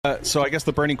So I guess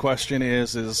the burning question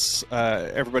is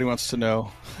everybody wants to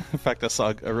know. In fact, I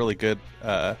saw a really good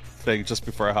thing just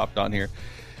before I hopped on here.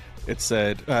 It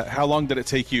said, how long did it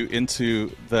take you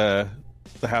into the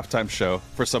halftime show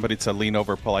for somebody to lean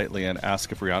over politely and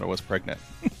ask if Rihanna was pregnant?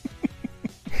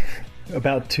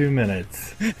 About 2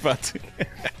 minutes.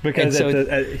 Because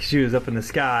she was up in the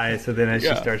sky, so then as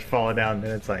she starts falling down,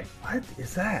 then it's like, what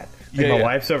is that? My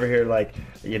wife's over here, like,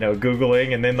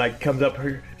 Googling, and then, like, comes up,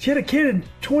 she had a kid in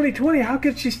 2020, how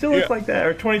could she still look like that?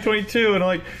 Or 2022, and I'm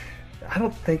like, I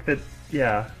don't think that,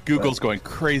 Google's going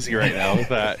crazy right now with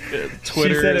that.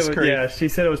 Twitter she said is crazy. Yeah, she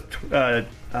said it was,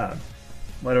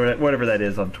 whatever that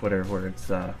is on Twitter, where it's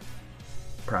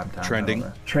prime time.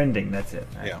 Trending, that's it.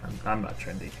 I'm not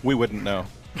trendy. We wouldn't know.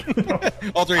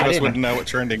 All three of us wouldn't know what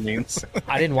trending means.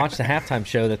 I didn't watch the halftime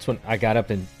show. That's when I got up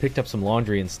and picked up some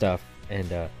laundry and stuff,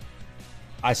 and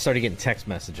I started getting text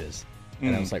messages,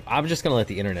 and I was like, I'm just going to let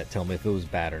the internet tell me if it was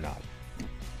bad or not.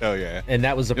 Oh, yeah. And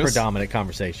that was a predominant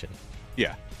conversation.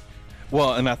 Yeah.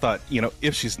 Well, and I thought,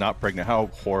 if she's not pregnant, how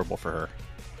horrible for her,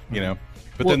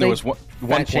 But then there was one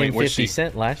point where 50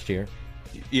 Cent last year.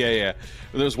 Yeah.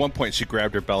 There was one point she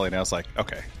grabbed her belly, and I was like,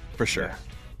 okay, for sure. Yeah.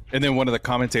 And then one of the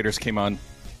commentators came on,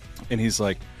 and he's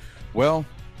like, well,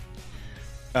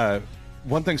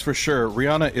 one thing's for sure,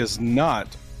 Rihanna is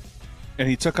not, and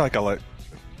he took like a,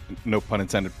 no pun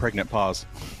intended, pregnant pause.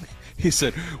 He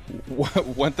said,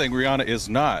 one thing Rihanna is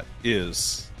not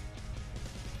is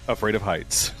afraid of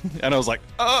heights. And I was like,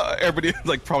 everybody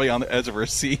like probably on the edge of her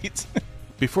seat.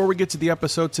 Before we get to the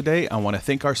episode today, I want to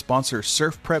thank our sponsor,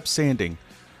 Surf Prep Sanding.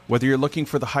 Whether you're looking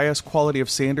for the highest quality of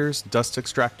sanders, dust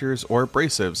extractors, or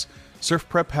abrasives, Surf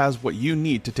Prep has what you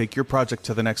need to take your project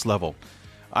to the next level.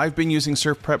 I've been using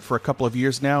Surf Prep for a couple of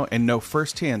years now and know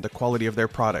firsthand the quality of their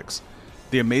products.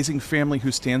 The amazing family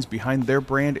who stands behind their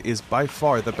brand is by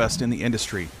far the best in the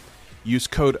industry. Use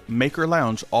code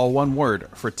MAKERLOUNGE, all one word,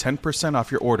 for 10%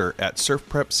 off your order at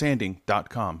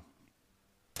surfprepsanding.com.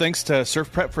 Thanks to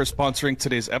Surf Prep for sponsoring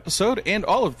today's episode and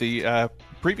all of the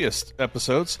previous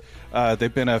episodes.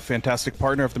 They've been a fantastic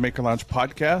partner of the Maker Lounge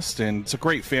podcast, and it's a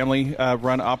great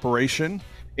family-run operation.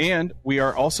 And we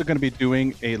are also going to be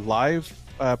doing a live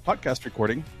podcast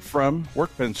recording from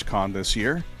Workbench Con this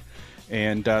year.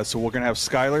 And so we're going to have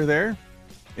Skylar there,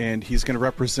 and he's going to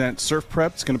represent Surf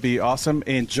Prep. It's going to be awesome.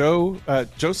 And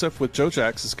Joseph with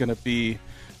Jojax is going to be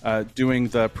doing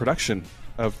the production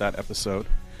of that episode.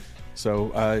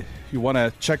 So you want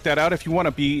to check that out. If you want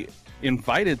to be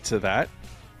invited to that,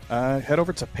 head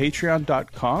over to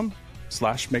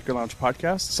patreon.com/MakerLounge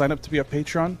Podcast. Sign up to be a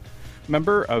Patreon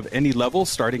member of any level,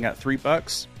 starting at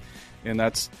 $3, and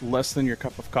that's less than your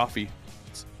cup of coffee.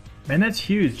 Man, that's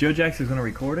huge. Jojax is going to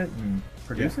record it and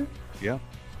produce it? Yeah.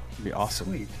 It'd be awesome.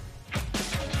 Sweet.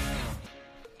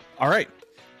 All right.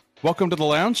 Welcome to the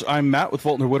lounge. I'm Matt with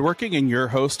Voltner Woodworking and your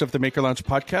host of the Maker Lounge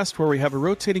podcast, where we have a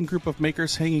rotating group of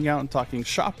makers hanging out and talking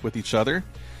shop with each other.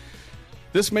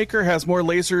 This maker has more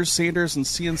lasers, sanders, and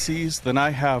CNCs than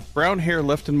I have brown hair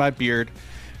left in my beard,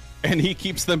 and he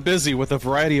keeps them busy with a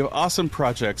variety of awesome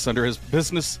projects under his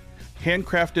business,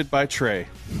 Handcrafted by Trey.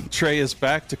 Trey is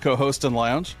back to co-host in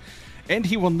Lounge, and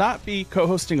he will not be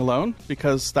co-hosting alone,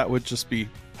 because that would just be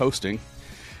hosting.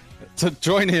 To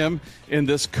join him in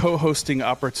this co-hosting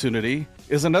opportunity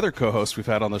is another co-host we've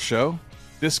had on the show.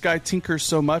 This guy tinkers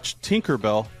so much,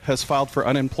 Tinkerbell has filed for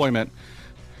unemployment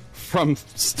from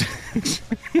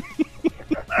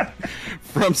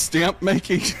from stamp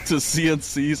making to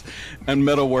CNCs and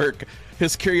metalwork.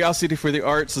 His curiosity for the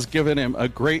arts has given him a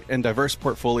great and diverse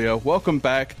portfolio. Welcome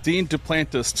back, Dean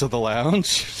Duplantis, to the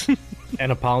lounge.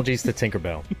 And apologies to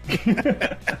Tinkerbell.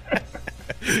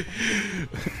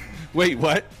 Wait,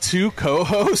 what? 2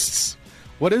 co-hosts?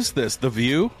 What is this? The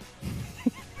View?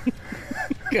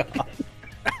 God.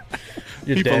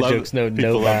 Your dad jokes know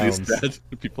no bounds.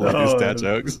 People love these dad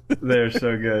jokes. They're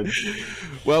so good.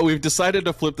 Well, we've decided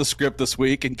to flip the script this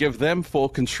week and give them full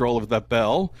control of the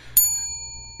bell.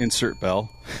 Insert bell.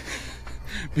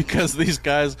 Because these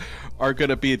guys are going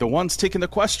to be the ones taking the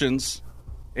questions.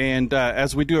 And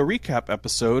as we do a recap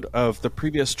episode of the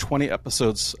previous 20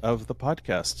 episodes of the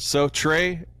podcast. So,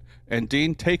 Trey and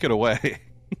Dean, take it away.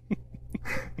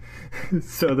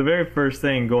 So the very first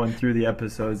thing going through the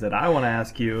episodes that I want to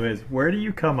ask you is, where do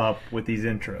you come up with these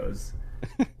intros?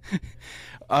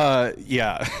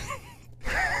 Yeah.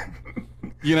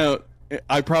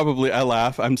 I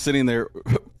laugh. I'm sitting there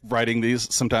writing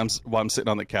these sometimes while I'm sitting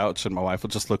on the couch, and my wife will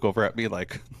just look over at me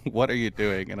like, what are you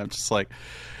doing? And I'm just like,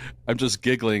 I'm just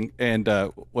giggling. And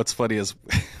what's funny is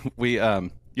we,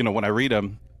 when I read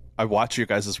them, I watch your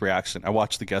guys' reaction. I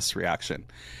watch the guest's reaction.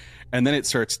 and then it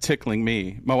starts tickling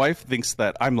me. My wife thinks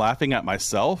that I'm laughing at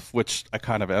myself, which I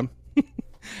kind of am.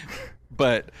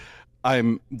 But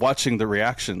I'm watching the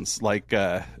reactions. Like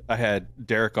I had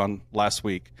Derek on last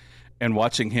week, and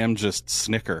watching him just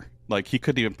snicker. Like he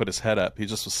couldn't even put his head up. He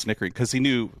just was snickering because he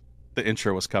knew the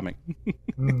intro was coming.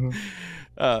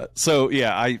 So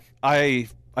yeah, I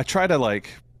try to like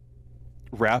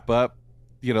wrap up,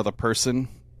 the person,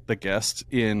 the guest,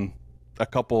 in a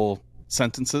couple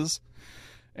sentences.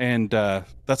 And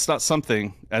that's not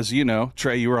something, as you know,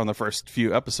 Trey, you were on the first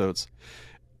few episodes.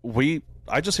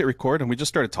 I just hit record and we just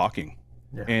started talking.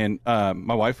 Yeah. And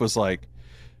my wife was like,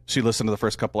 she listened to the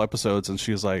first couple episodes and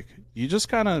she was like, you just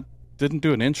kind of didn't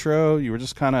do an intro. You were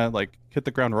just kind of like hit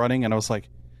the ground running. And I was like,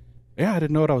 yeah, I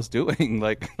didn't know what I was doing.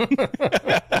 Like,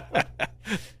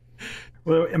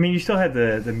 well, I mean, you still had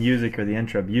the music or the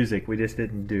intro music. We just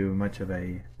didn't do much of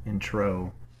a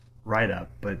intro write-up,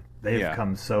 but they've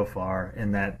come so far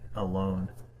in that alone.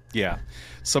 Yeah.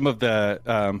 Some of the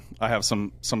I have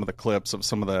some of the clips of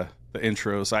some of the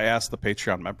intros. I asked the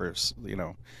Patreon members,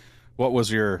 what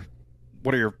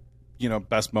are your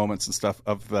best moments and stuff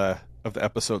of the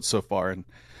episodes so far, and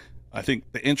I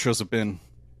think the intros have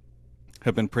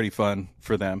been pretty fun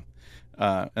for them.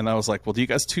 And I was like, well, do you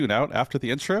guys tune out after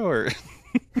the intro, or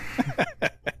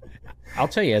I'll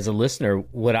tell you, as a listener,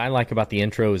 what I like about the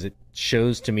intro is it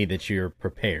shows to me that you're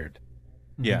prepared.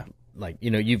 Yeah. Like,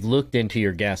 you've looked into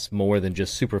your guests more than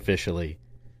just superficially,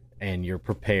 and you're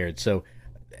prepared. So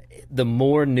the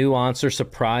more nuanced or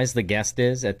surprised the guest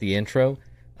is at the intro,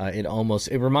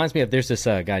 it reminds me of, there's this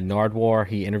guy, Nardwar,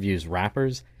 he interviews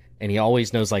rappers, and he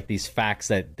always knows like these facts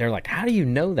that they're like, how do you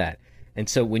know that? And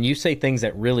so when you say things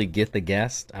that really get the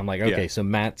guest, I'm like, okay, so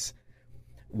Matt's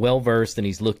well-versed and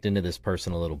he's looked into this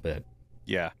person a little bit.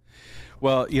 Yeah.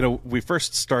 Well, we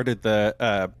first started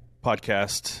the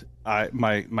podcast.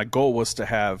 My goal was to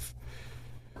have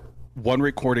one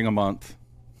recording a month,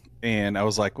 and I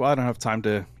was like, well, I don't have time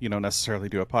to, necessarily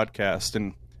do a podcast.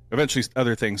 And eventually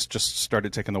other things just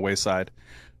started taking the wayside,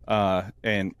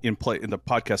 and the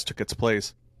podcast took its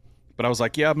place. But I was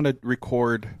like, yeah, I'm going to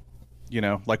record,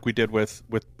 like we did with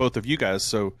both of you guys.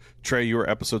 So Trey, you were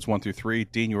episodes 1 through 3.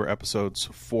 Dean, you were episodes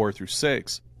 4 through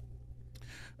 6.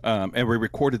 And we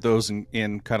recorded those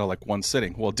in kind of like one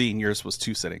sitting. Well, Dean, yours was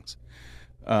 2 sittings.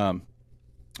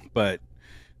 But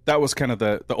that was kind of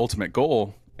the ultimate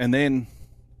goal. And then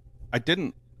I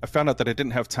found out that I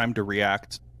didn't have time to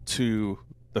react to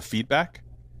the feedback,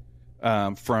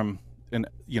 from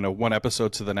one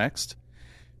episode to the next,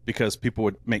 because people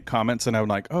would make comments and I'm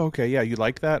like, oh, okay, yeah, you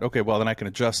like that? Okay, well, then I can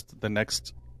adjust the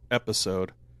next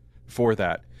episode for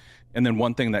that. And then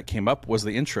one thing that came up was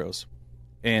the intros.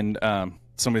 And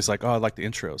somebody's like, oh, I like the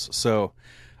intros. So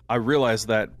I realized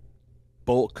that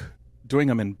doing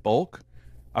them in bulk,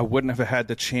 I wouldn't have had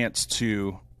the chance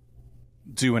to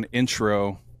do an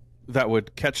intro that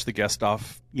would catch the guest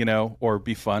off, or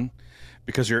be fun,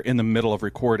 because you're in the middle of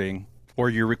recording,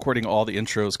 or you're recording all the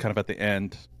intros kind of at the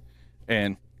end,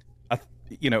 and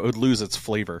it would lose its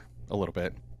flavor a little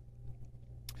bit.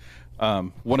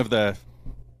 One of the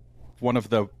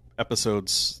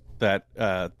episodes that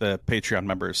the Patreon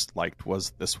members liked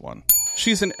was this one.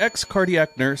 She's an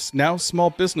ex-cardiac nurse, now small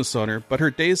business owner, but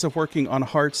her days of working on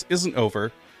hearts isn't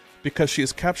over, because she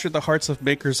has captured the hearts of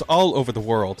makers all over the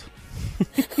world.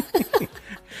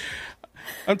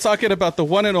 I'm talking about the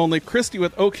one and only Christy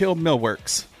with Oak Hill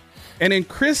Millworks. And in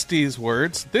Christy's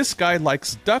words, this guy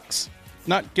likes ducks,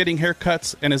 not getting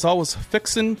haircuts, and is always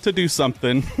fixin' to do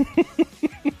something.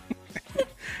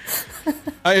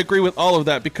 I agree with all of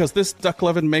that, because this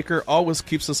duck-loving maker always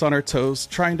keeps us on our toes,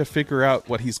 trying to figure out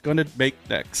what he's going to make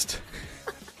next.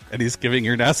 And he's giving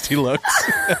her nasty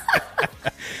looks.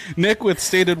 Nick with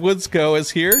Stated Woods Co. is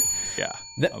here. Yeah.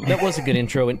 That was a good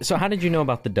intro. So how did you know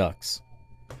about the ducks?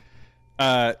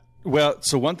 Well,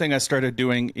 so one thing I started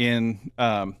doing in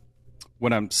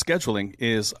when I'm scheduling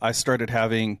is I started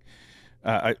having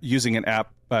using an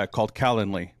app called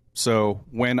Calendly. So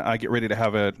when I get ready to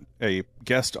have a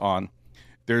guest on,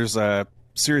 there's a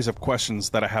series of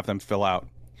questions that I have them fill out.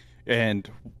 And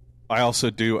I also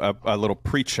do a little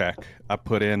pre-check. I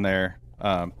put in there,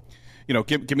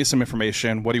 give me some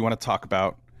information. What do you want to talk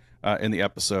about in the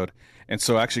episode? And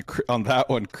so actually on that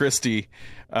one, Christy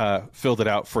filled it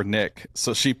out for Nick.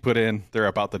 So she put in there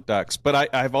about the ducks.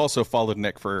 But I've also followed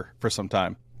Nick for some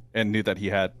time and knew that he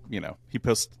had, he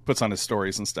puts on his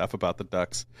stories and stuff about the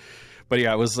ducks. But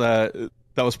yeah, it was that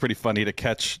was pretty funny to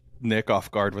catch Nick off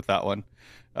guard with that one,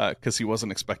 because he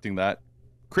wasn't expecting that.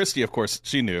 Christy, of course,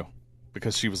 she knew,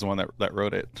 because she was the one that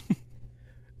wrote it.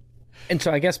 And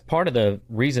so I guess part of the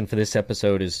reason for this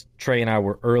episode is Trey and I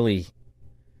were early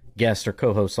guest or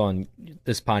co-host on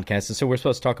this podcast, and so we're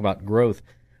supposed to talk about growth.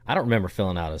 I don't remember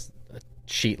filling out a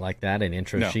sheet like that, an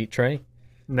intro sheet, Trey.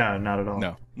 No, not at all.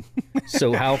 No.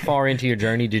 So how far into your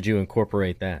journey did you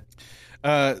incorporate that?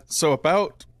 So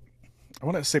about, I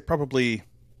want to say probably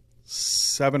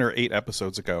 7 or 8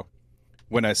 episodes ago,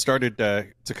 when I started to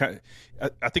kind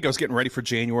of, I think I was getting ready for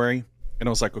January, and I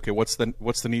was like, okay, what's the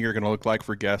new year going to look like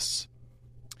for guests?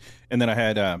 And then I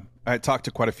had talked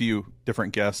to quite a few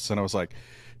different guests, and I was like,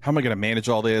 how am I going to manage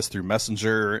all this through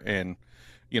Messenger? And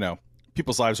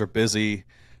people's lives are busy.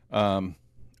 I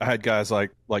had guys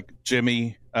like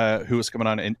Jimmy, who was coming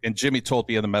on, and Jimmy told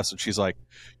me in the message, he's like,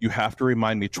 you have to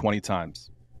remind me 20 times.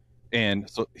 And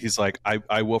so he's like,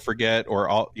 I will forget, or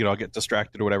I'll get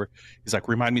distracted or whatever. He's like,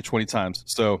 remind me 20 times.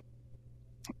 So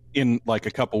in like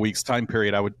a couple weeks time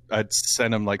period, I'd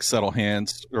send him like settle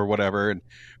hands or whatever. And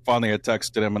finally I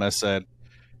texted him and I said,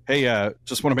 hey,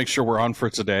 just want to make sure we're on for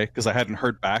today, because I hadn't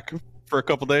heard back for a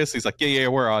couple days. He's like, yeah,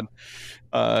 we're on.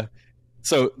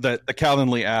 So the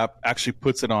Calendly app actually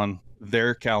puts it on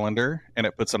their calendar, and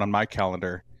it puts it on my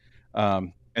calendar.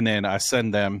 And then I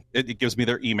send them, it gives me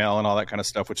their email and all that kind of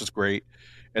stuff, which is great.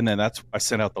 And then I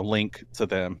sent out the link to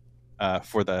them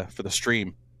for the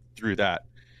stream through that.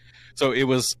 So it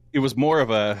was more of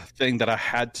a thing that I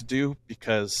had to do,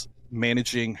 because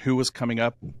managing who was coming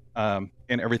up and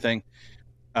everything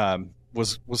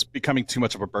was becoming too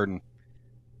much of a burden,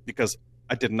 because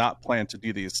I did not plan to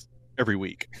do these every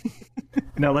week.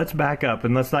 Now let's back up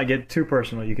and let's not get too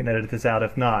personal. You can edit this out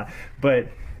if not. But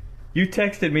you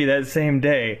texted me that same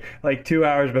day, like 2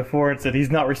 hours before, and said, he's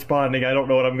not responding. I don't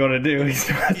know what I'm going to do. He's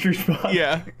not responding.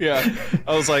 Yeah.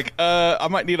 I was like, I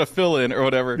might need a fill-in or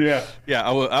whatever. Yeah.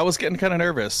 I was getting kind of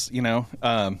nervous,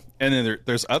 And then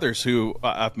there's others who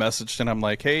I've messaged, and I'm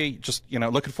like, hey, just,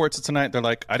 looking forward to tonight. They're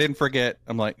like, I didn't forget.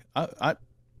 I'm like, I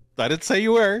didn't say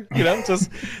you were, just,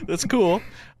 that's cool.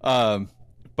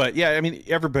 But yeah, I mean,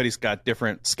 everybody's got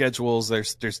different schedules.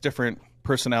 There's different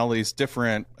personalities,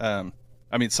 different,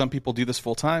 some people do this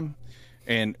full time,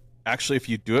 and actually if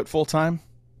you do it full time,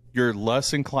 you're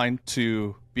less inclined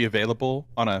to be available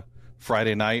on a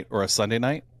Friday night or a Sunday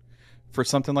night for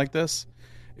something like this.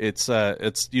 It's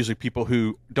usually people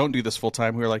who don't do this full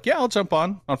time who are like, yeah, I'll jump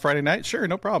on Friday night. Sure.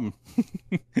 No problem.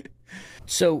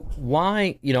 So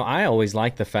why, I always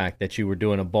liked the fact that you were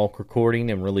doing a bulk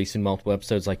recording and releasing multiple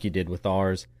episodes like you did with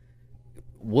ours.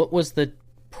 What was the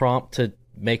prompt to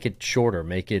make it shorter,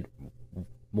 make it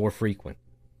more frequent?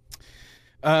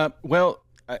 Well,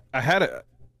 I had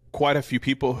quite a few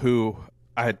people who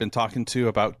I had been talking to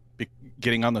about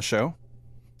getting on the show.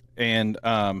 And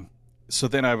so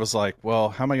then I was like, well,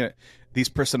 how am I going to, these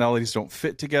personalities don't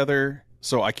fit together,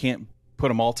 so I can't put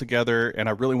them all together. And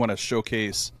I really want to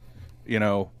showcase,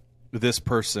 this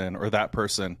person or that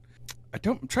person.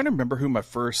 I'm trying to remember who my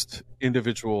first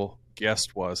individual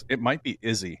guest was. It might be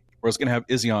Izzy, where I was going to have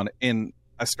Izzy on. And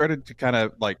I started to kind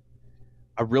of like,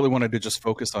 I really wanted to just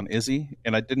focus on Izzy,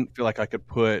 and I didn't feel like I could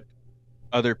put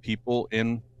other people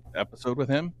in the episode with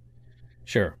him.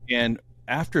 Sure. And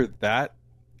after that,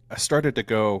 I started to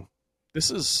go,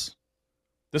 this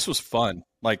was fun.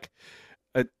 Like,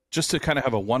 just to kind of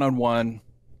have a one-on-one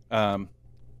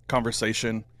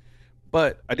conversation.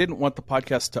 But I didn't want the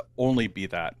podcast to only be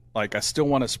that. Like, I still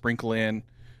want to sprinkle in,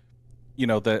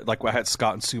 like I had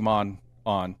Scott and Suman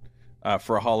on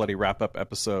for a holiday wrap-up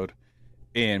episode,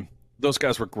 and those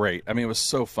guys were great. I mean, it was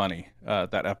so funny,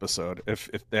 that episode. If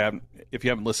you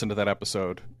haven't listened to that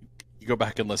episode, you go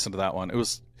back and listen to that one. It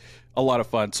was a lot of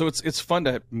fun. So it's fun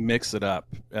to mix it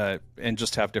up and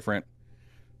just have different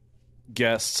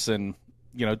guests, and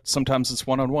sometimes it's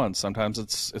one-on-one, sometimes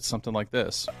it's something like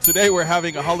this. Today we're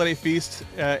having a holiday feast,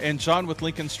 and John with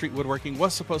Lincoln Street Woodworking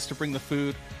was supposed to bring the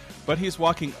food, but he's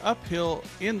walking uphill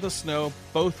in the snow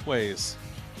both ways.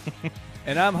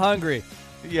 And I'm hungry.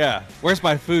 Yeah, where's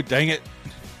my food, dang it?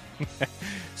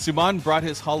 Suman brought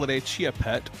his holiday chia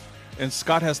pet, and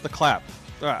Scott has the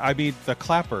the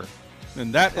clapper.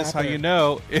 And that is how you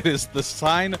know it is the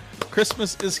sign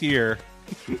Christmas is here.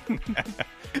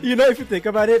 If you think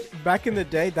about it, back in the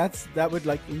day, that would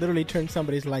like literally turn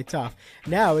somebody's lights off.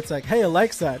 Now it's like, hey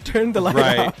Alexa, turn the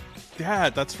light off.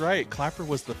 Yeah, that's right. Clapper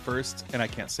was the first, and I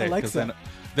can't say Alexa. it because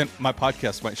then my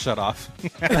podcast might shut off.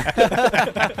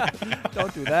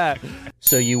 Don't do that.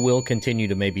 So you will continue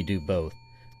to maybe do both.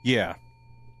 Yeah.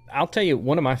 I'll tell you,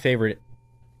 one of my favorite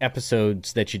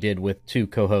episodes that you did with two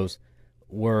co-hosts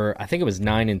were, I think it was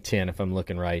 9 and 10, if I'm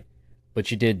looking right. But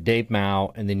you did Dave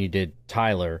Mao, and then you did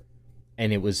Tyler.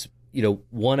 And it was,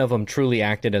 one of them truly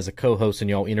acted as a co-host, and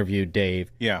y'all interviewed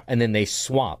Dave. Yeah. And then they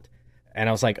swapped. And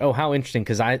I was like, oh, how interesting,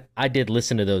 because I did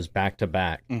listen to those back to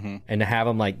back, and to have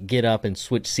them like get up and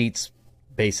switch seats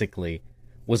basically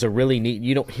was a really neat.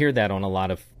 You don't hear that on a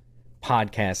lot of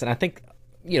podcasts, and I think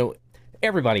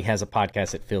everybody has a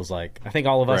podcast. It feels like I think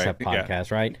all of us have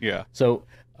podcasts, right? Yeah. So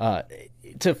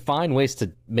to find ways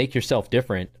to make yourself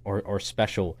different or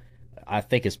special, I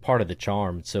think is part of the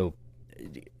charm. So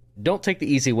don't take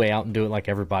the easy way out and do it like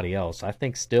everybody else. I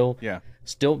think still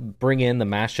bring in the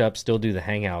mashup, still do the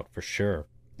hangout for sure.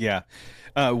 Yeah.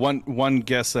 One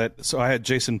guest so I had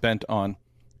Jason Bent on,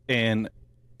 and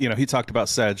he talked about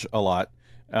Sedge a lot.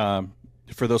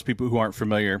 For those people who aren't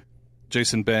familiar,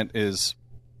 Jason Bent is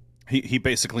he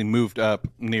basically moved up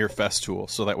near Festool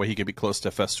so that way he could be close to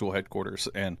Festool headquarters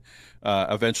and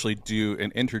eventually do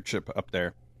an internship up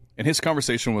there. And his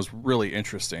conversation was really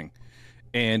interesting.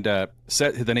 And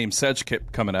the name Sedge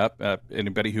kept coming up.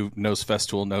 Anybody who knows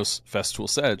Festool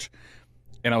Sedge.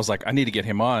 And I was like, I need to get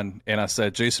him on. And I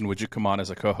said, Jason, would you come on as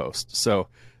a co-host? So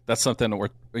that's something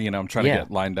that I'm trying to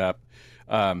get lined up.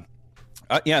 I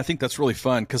think that's really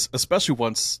fun because especially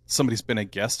once somebody's been a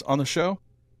guest on the show,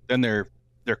 then they're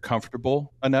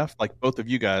comfortable enough. Like both of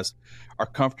you guys are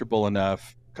comfortable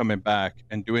enough coming back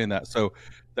and doing that. So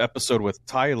the episode with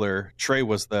Tyler, Trey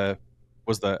was the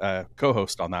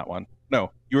co-host on that one.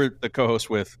 No, you were the co-host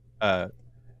with So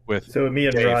me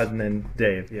and Dave. Rod and then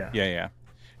Dave.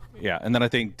 Yeah. And then I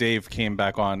think Dave came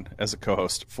back on as a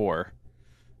co-host for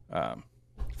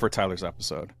Tyler's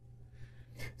episode.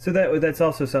 So that's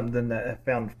also something that I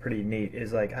found pretty neat.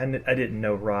 Is like I didn't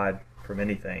know Rod from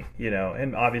anything,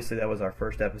 and obviously that was our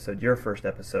first episode, your first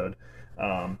episode,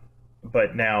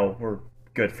 but now we're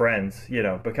good friends,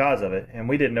 because of it, and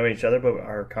we didn't know each other, but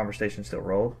our conversation still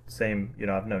rolled. Same,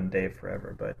 I've known Dave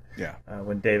forever, but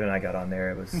when Dave and I got on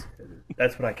there, it was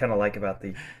that's what I kind of like about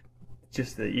the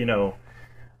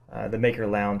Maker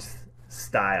Lounge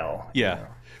style. Yeah.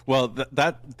 Well,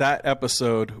 that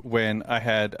episode when I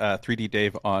had 3D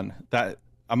Dave on, that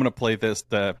I'm going to play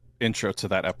the intro to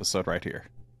that episode right here.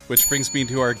 Which brings me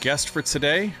to our guest for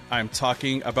today. I'm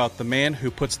talking about the man who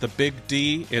puts the big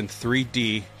D in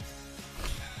 3D.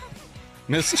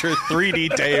 Mr.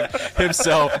 3D Dave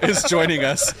himself is joining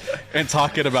us and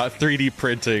talking about 3D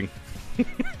printing.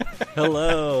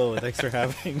 Hello, thanks for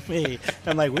having me.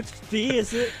 I'm like, which D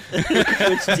is it?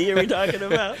 Which D are we talking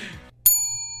about?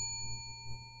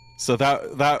 So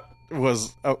that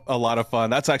was a lot of fun.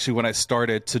 That's actually when I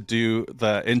started to do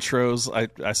the intros.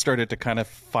 I started to kind of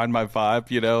find my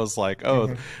vibe, It was like,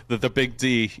 the big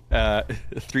D,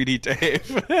 3D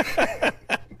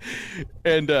Dave.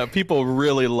 And people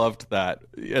really loved that.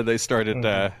 Yeah, they started,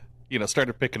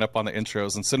 started picking up on the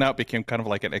intros. And so now it became kind of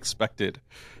like an expected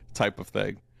type of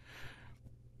thing.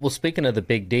 Well, speaking of the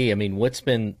big D, I mean, what's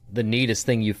been the neatest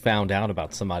thing you found out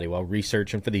about somebody while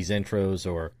researching for these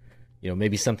intros, or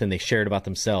maybe something they shared about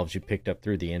themselves you picked up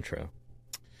through the intro?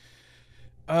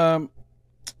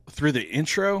 Through the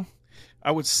intro, I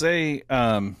would say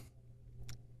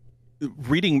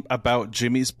reading about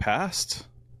Jimmy's past,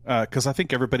 because I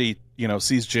think everybody,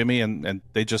 sees Jimmy and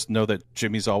they just know that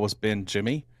Jimmy's always been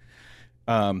Jimmy.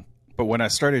 But when I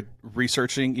started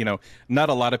researching, not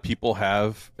a lot of people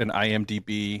have an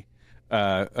IMDb,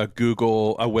 a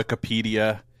Google, a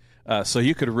Wikipedia. So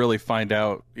you could really find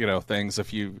out, things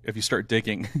if you start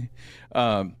digging.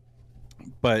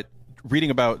 But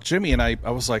reading about Jimmy and I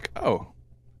was like, oh,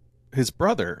 his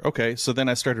brother. Okay. So then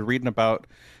I started reading about,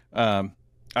 I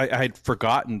had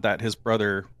forgotten that his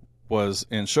brother was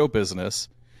in show business,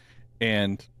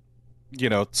 and,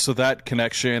 so that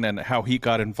connection and how he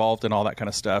got involved and all that kind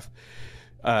of stuff,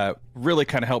 really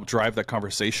kind of helped drive that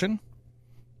conversation.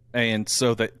 And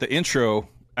so the intro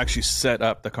actually set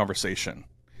up the conversation.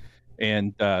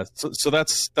 And so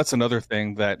that's another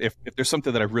thing that if there's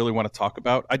something that I really want to talk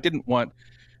about, I didn't want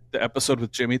the episode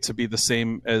with Jimmy to be the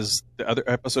same as the other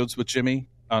episodes with Jimmy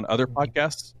on other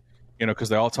podcasts, because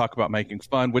they all talk about making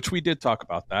fun, which we did talk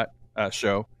about that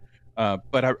show.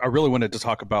 But I really wanted to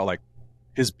talk about like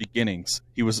his beginnings.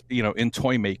 He was, in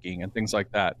toy making and things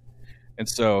like that. And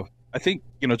so I think,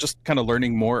 just kind of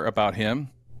learning more about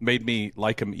him made me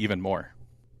like him even more.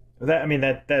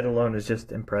 That alone is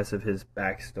just impressive, his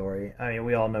backstory. I mean,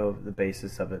 we all know the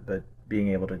basis of it, but being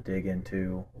able to dig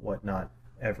into what not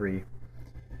every...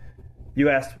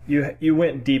 You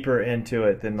went deeper into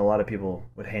it than a lot of people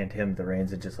would hand him the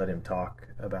reins and just let him talk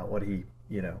about what he,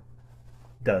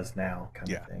 does now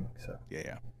kind of thing. So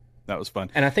Yeah. That was fun.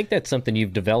 And I think that's something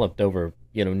you've developed over,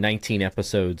 19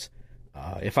 episodes.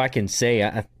 If I can say,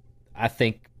 I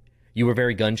think you were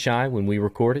very gun shy when we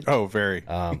recorded. Oh, very.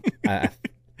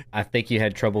 I think you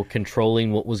had trouble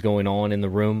controlling what was going on in the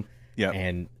room. Yeah.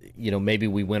 And, maybe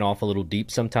we went off a little deep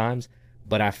sometimes.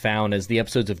 But I found as the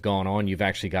episodes have gone on, you've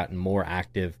actually gotten more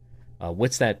active.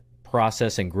 What's that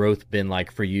process and growth been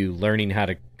like for you, learning how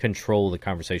to control the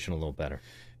conversation a little better?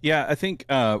 Yeah, I think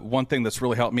one thing that's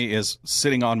really helped me is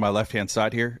sitting on my left-hand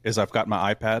side here is I've got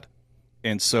my iPad.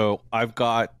 And so I've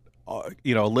got,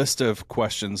 a list of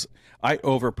questions. I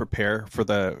over-prepare for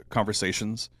the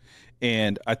conversations.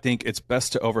 And I think it's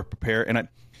best to over-prepare. And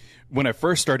when I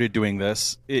first started doing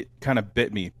this, it kind of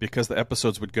bit me because the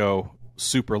episodes would go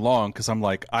super long because I'm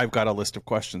like, I've got a list of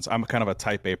questions. I'm kind of a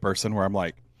type A person where I'm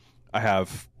like, I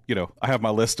have my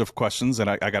list of questions and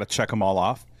I got to check them all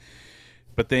off.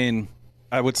 But then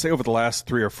I would say over the last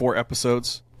 3 or 4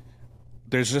 episodes,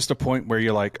 there's just a point where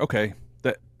you're like, okay,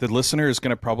 the listener is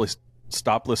going to probably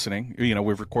stop listening.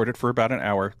 We've recorded for about an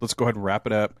hour. Let's go ahead and wrap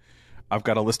it up. I've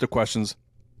got a list of questions.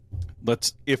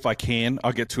 If I can,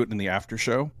 I'll get to it in the after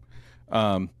show.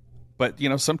 But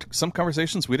some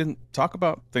conversations we didn't talk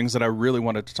about things that I really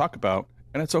wanted to talk about,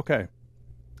 and it's okay.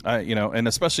 And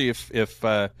especially if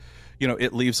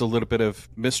it leaves a little bit of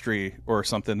mystery or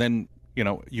something, then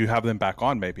you have them back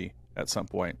on maybe at some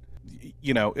point.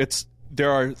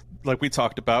 There are, like we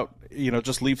talked about,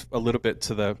 just leave a little bit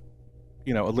to the,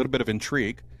 a little bit of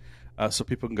intrigue, so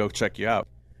people can go check you out.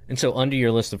 And so under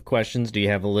your list of questions, do you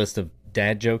have a list of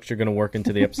dad jokes you're going to work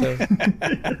into the episode?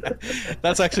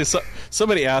 That's actually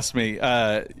somebody asked me.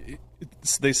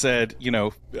 They said,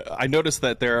 I noticed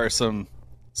that there are some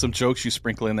jokes you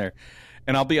sprinkle in there,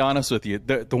 and I'll be honest with you,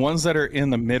 the ones that are in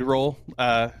the mid-roll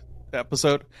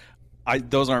episode,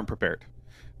 those aren't prepared.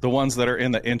 The ones that are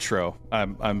in the intro,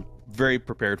 I'm very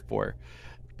prepared for,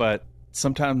 but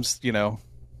sometimes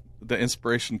the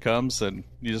inspiration comes and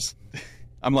you just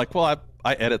I'm like, well,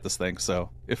 I edit this thing,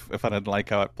 so if I didn't like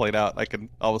how it played out, I can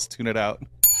always tune it out.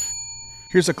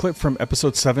 Here's a clip from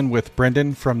episode 7 with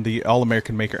Brendan from the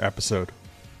All-American Maker episode.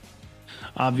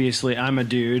 Obviously, I'm a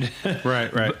dude.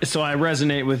 Right. So I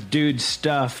resonate with dude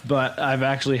stuff, but I've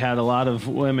actually had a lot of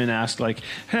women ask, like,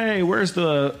 hey, where's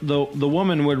the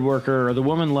woman woodworker or the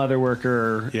woman leather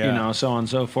worker, so on and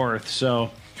so forth.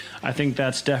 So I think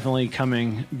that's definitely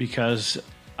coming because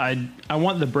I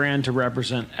want the brand to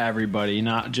represent everybody,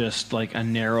 not just like a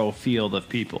narrow field of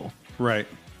people. Right.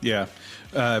 Yeah.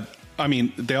 I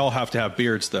mean, they all have to have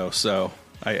beards, though, so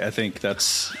I think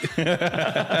that's you're gonna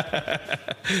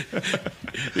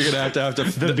have to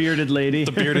the bearded lady.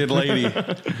 The bearded lady.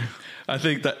 I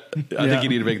think you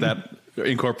need to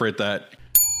incorporate that.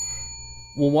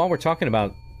 Well, while we're talking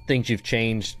about things you've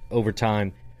changed over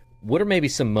time, what are maybe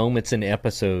some moments in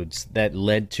episodes that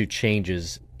led to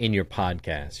changes in your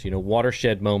podcast?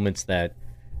 Watershed moments that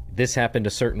this happened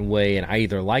a certain way and I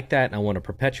either like that and I want to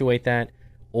perpetuate that,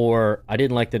 or I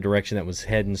didn't like the direction that was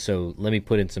heading, so let me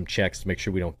put in some checks to make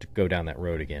sure we don't go down that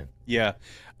road again. Yeah.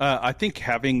 I think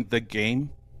having the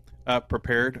game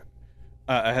prepared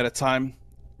ahead of time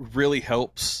really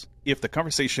helps if the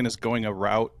conversation is going a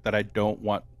route that I don't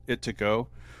want it to go,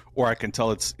 or I can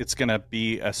tell it's going to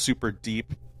be a super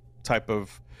deep type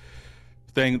of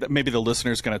thing that maybe the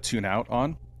listener is going to tune out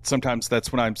on. Sometimes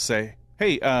that's when I say,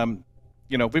 hey,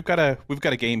 we've got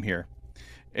a game here.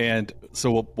 And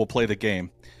so we'll play the game.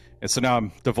 And so now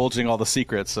I'm divulging all the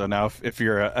secrets. So now if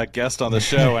you're a guest on the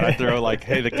show and I throw like,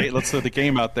 hey, let's throw the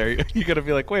game out there, you're going to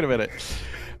be like, wait a minute.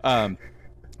 And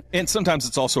sometimes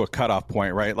it's also a cutoff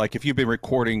point, right? Like if you've been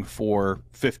recording for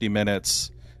 50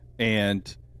 minutes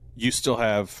and you still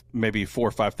have maybe 4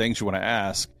 or 5 things you want to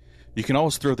ask, you can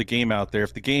always throw the game out there.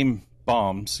 If the game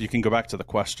bombs, you can go back to the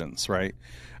questions, right?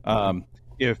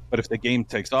 If the game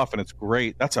takes off and it's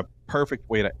great, that's a perfect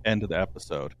way to end the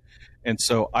episode. And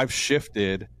so I've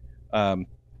shifted.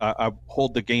 I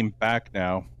hold the game back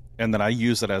now, and then I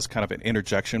use it as kind of an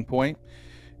interjection point.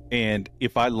 And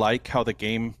if I like how the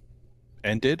game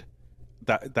ended,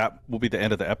 that will be the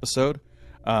end of the episode.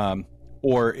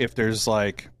 Or if there's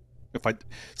like,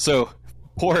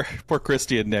 poor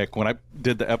Christy and Nick, when I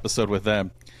did the episode with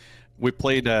them, we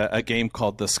played a game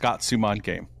called the Scott Suman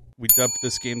game. We dubbed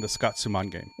this game the Scott Suman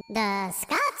game. The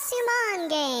Scott Suman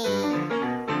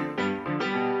game.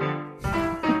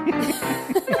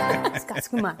 Scott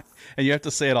Suman. And you have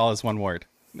to say it all as one word.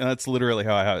 And that's literally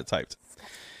how I have it typed.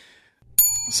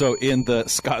 So in the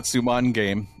Scott Suman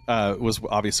game, was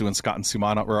obviously when Scott and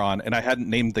Suman were on, and I hadn't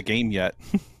named the game yet.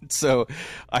 So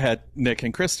I had Nick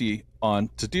and Christy on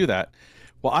to do that.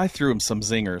 Well, I threw them some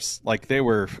zingers. Like they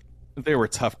were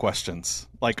tough questions.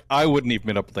 Like I wouldn't even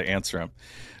been able to answer them.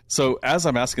 So as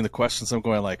I'm asking the questions, I'm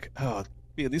going like, oh,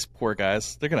 man, these poor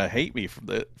guys, they're going to hate me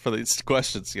for these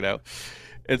questions,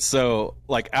 And so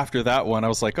like after that one, I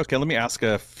was like, okay, let me ask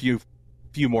a few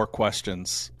few more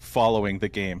questions following the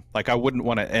game. Like I wouldn't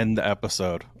want to end the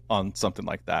episode on something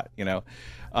like that, you know.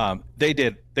 They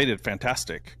did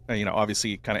fantastic, you know,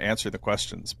 obviously kind of answer the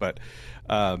questions, but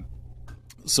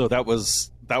so that was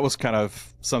kind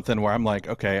of something where I'm like,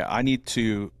 okay, I need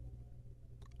to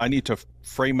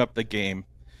frame up the game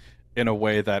in a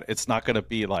way that it's not going to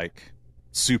be like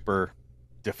super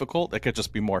difficult. It could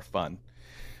just be more fun.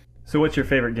 So what's your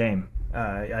favorite game?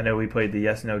 I know we played the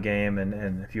yes no game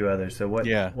and a few others. So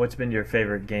what's been your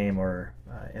favorite game or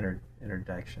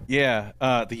introduction? Yeah,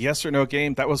 the yes or no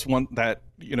game, that was one that,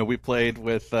 you know, we played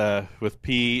with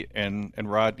P and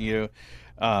Rod and you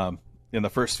in the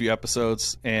first few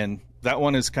episodes, and that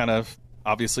one is kind of,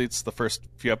 obviously it's the first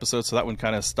few episodes, so that one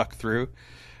kind of stuck through.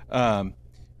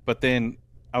 But then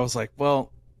I was like,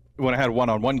 well, when I had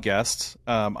one-on-one guests,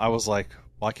 I was like,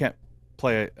 well, I can't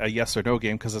play a yes or no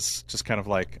game because it's just kind of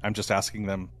like I'm just asking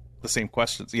them the same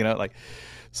questions, you know, like.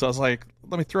 So I was like,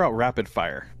 let me throw out rapid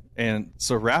fire. And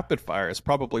so rapid fire is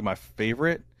probably my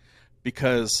favorite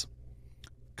because,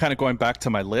 kind of going back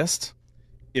to my list,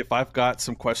 if I've got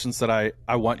some questions that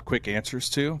I want quick answers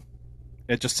to,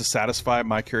 and just to satisfy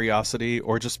my curiosity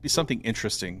or just be something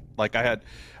interesting. Like I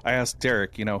asked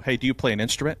Derek, you know, hey, do you play an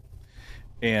instrument?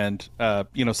 And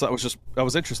you know, so that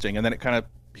was interesting. And then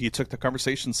he took the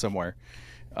conversation somewhere.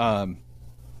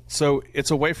 So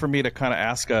it's a way for me to kind of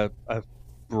ask a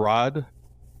broad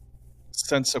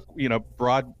sense of, you know,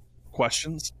 broad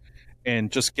questions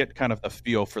and just get kind of the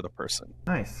feel for the person.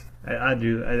 Nice. I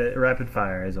do. Rapid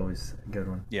fire is always a good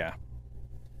one. Yeah.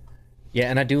 Yeah,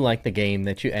 and I do like the game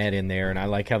that you add in there, and I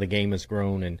like how the game has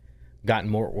grown and gotten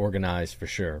more organized for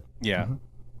sure. Yeah. Mm-hmm.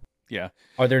 Yeah.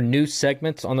 Are there new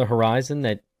segments on the horizon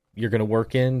that you're going to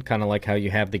work in, kind of like how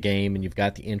you have the game and you've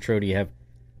got the intro? Do you have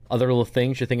other little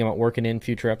things you're thinking about working in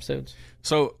future episodes?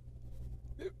 So,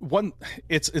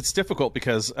 it's difficult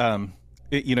because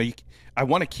you know, I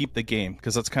want to keep the game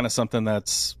because that's kind of something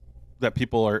that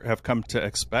people have come to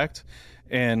expect,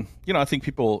 and you know, I think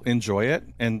people enjoy it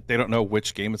and they don't know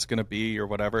which game it's going to be or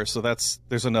whatever. So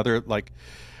there's another, like,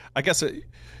 I guess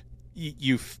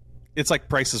it's like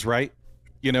Price is Right.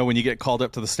 You know, when you get called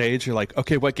up to the stage, you're like,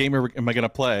 okay, what game am I going to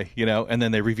play? You know, and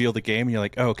then they reveal the game and you're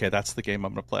like, oh, okay, that's the game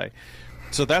I'm going to play.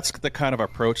 So that's the kind of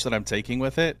approach that I'm taking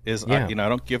with it is, I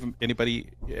don't give anybody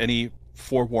any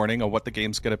forewarning of what the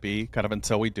game's going to be kind of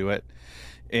until we do it.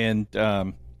 And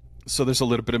so there's a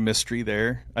little bit of mystery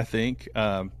there, I think.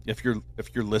 If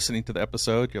you're listening to the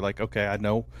episode, you're like, okay, I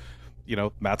know, you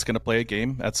know, Matt's going to play a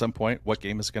game at some point. What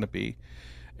game is it going to be?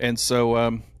 And so,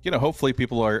 you know, hopefully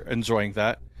people are enjoying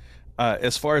that.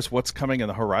 As far as what's coming in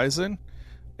the horizon,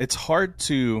 it's hard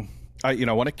to, I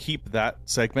want to keep that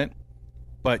segment,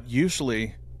 but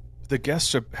usually the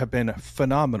guests have been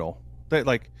phenomenal.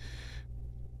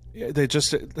 They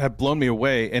just have blown me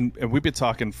away. And we've been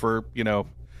talking for, you know,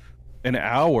 an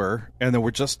hour, and then we're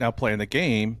just now playing the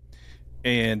game.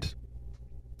 And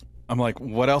I'm like,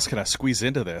 what else can I squeeze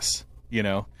into this? You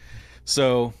know?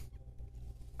 So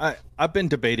I've been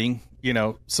debating, you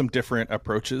know, some different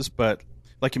approaches, but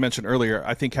like you mentioned earlier,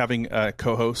 I think having a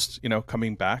co-host, you know,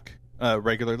 coming back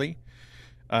regularly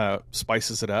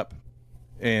spices it up.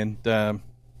 And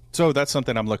so that's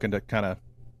something I'm looking to kind of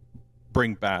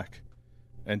bring back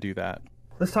and do that.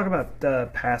 Let's talk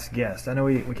about past guests. I know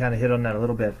we kind of hit on that a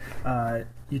little bit.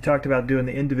 You talked about doing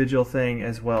the individual thing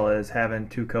as well as having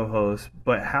two co-hosts,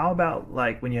 but how about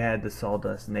like when you had the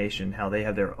Sawdust Nation, how they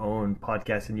have their own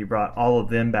podcast and you brought all of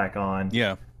them back on?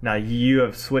 Yeah. Now you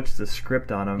have switched the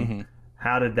script on them. Mm-hmm.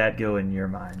 How did that go in your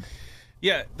mind?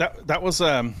 Yeah, that was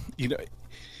you know,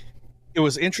 it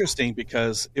was interesting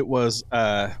because it was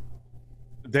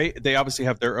they obviously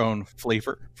have their own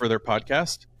flavor for their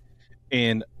podcast,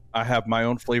 and I have my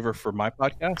own flavor for my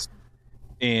podcast,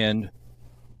 and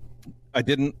I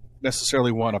didn't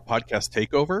necessarily want a podcast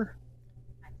takeover,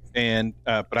 and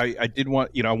but I did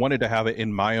want, you know, I wanted to have it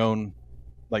in my own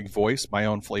like voice, my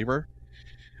own flavor.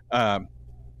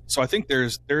 So I think there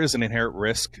is an inherent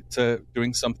risk to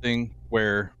doing something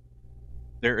where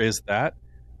there is that.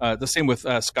 The same with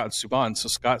Scott Suman. So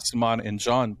Scott Suman and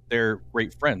John, they're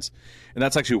great friends, and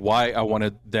that's actually why I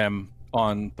wanted them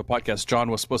on the podcast.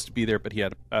 John was supposed to be there, but he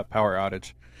had a power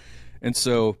outage, and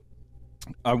so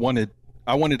I wanted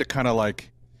to kind of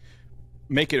like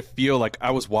make it feel like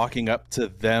I was walking up to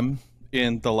them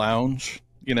in the lounge,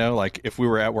 you know, like if we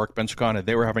were at WorkbenchCon and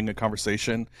they were having a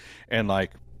conversation, and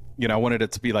like, you know, I wanted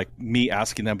it to be like me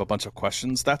asking them a bunch of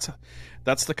questions. That's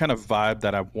the kind of vibe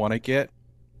that I want to get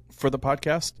for the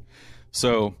podcast.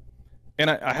 So, and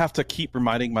I have to keep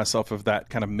reminding myself of that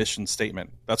kind of mission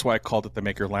statement. That's why I called it the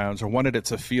Maker Lounge. I wanted it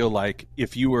to feel like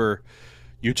if you were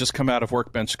you just come out of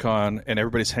Workbench Con and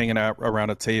everybody's hanging out around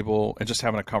a table and just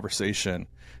having a conversation.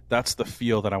 That's the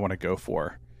feel that I want to go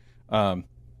for.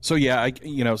 So yeah,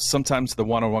 sometimes the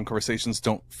one-on-one conversations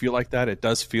don't feel like that. It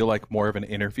does feel like more of an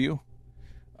interview.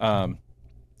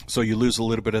 So you lose a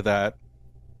little bit of that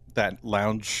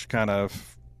lounge kind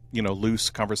of, loose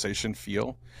conversation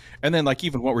feel. And then like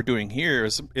even what we're doing here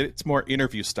is it's more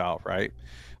interview style, right?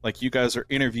 Like you guys are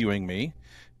interviewing me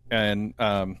and,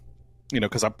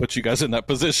 because I put you guys in that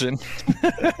position.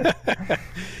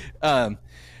 But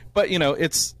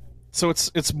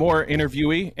it's more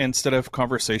interviewee instead of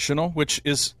conversational, which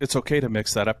is, it's okay to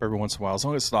mix that up every once in a while, as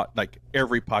long as it's not like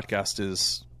every podcast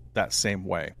is that same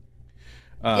way.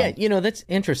 That's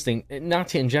interesting. Not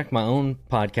to inject my own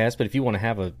podcast, but if you want to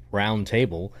have a round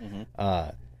table,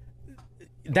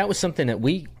 that was something that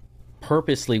we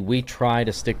try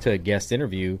to stick to a guest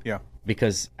interview. Yeah.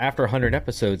 Because after 100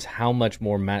 episodes, how much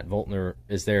more Matt Voltner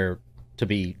is there to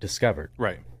be discovered?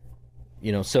 Right.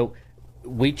 So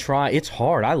we try. It's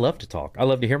hard. I love to talk. I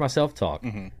love to hear myself talk.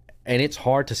 And it's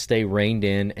hard to stay reined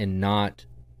in and not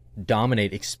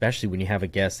dominate, especially when you have a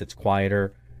guest that's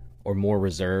quieter or more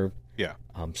reserved. Yeah.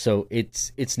 So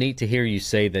it's neat to hear you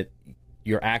say that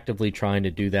you're actively trying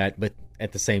to do that, but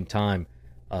at the same time,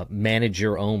 manage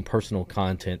your own personal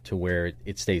content to where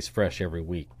it stays fresh every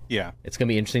week. Yeah. It's going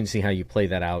to be interesting to see how you play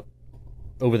that out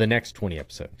over the next 20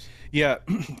 episodes. Yeah.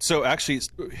 So actually,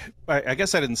 I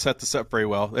guess I didn't set this up very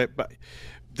well. But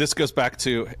this goes back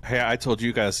to, hey, I told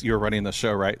you guys you were running the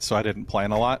show, right? So I didn't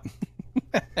plan a lot.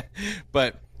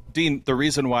 But Dean, the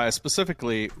reason why I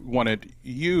specifically wanted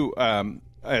you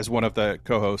as one of the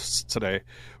co-hosts today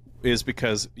is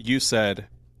because you said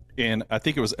in, I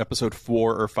think it was episode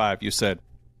 4 or 5, you said,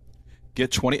 get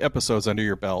 20 episodes under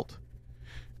your belt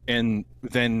and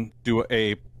then do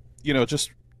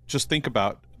just think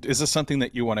about, is this something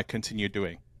that you want to continue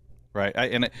doing? Right.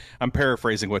 I'm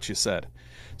paraphrasing what you said.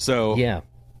 So, yeah.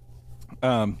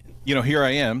 Here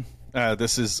I am.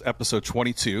 This is episode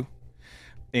 22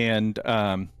 and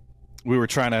we were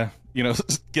trying to,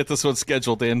 get this one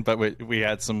scheduled in, but we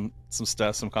had some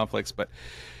stuff, some conflicts, but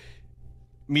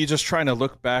me just trying to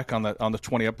look back on the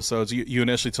 20 episodes. You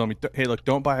initially told me, hey, look,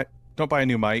 don't buy a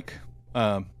new mic.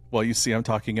 Well, you see I'm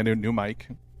talking a new mic.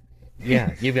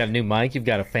 Yeah, you've got a new mic, you've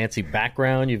got a fancy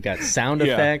background, you've got sound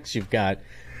effects, you've got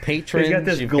patrons. He's got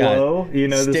this glow,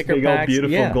 this big old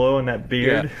beautiful glow in that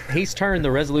beard. Yeah. He's turned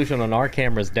the resolution on our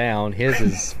cameras down. His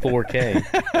is 4K.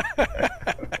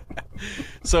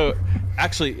 So,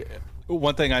 actually,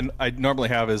 one thing I normally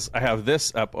have is I have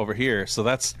this up over here, so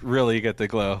that's really you get the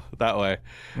glow that way.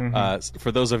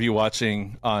 For those of you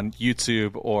watching on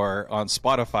YouTube or on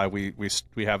Spotify,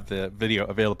 we have the video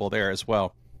available there as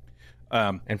well.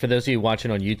 And for those of you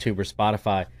watching on YouTube or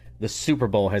Spotify, the Super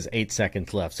Bowl has 8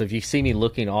 seconds left. So if you see me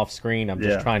looking off screen, I'm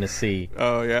just trying to see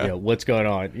what's going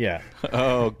on. Yeah.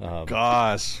 Oh,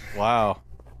 gosh. Wow.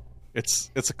 It's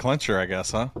a clincher, I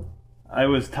guess, huh? I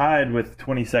was tied with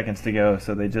 20 seconds to go,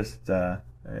 so they just,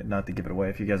 not to give it away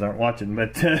if you guys aren't watching,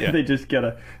 but they just got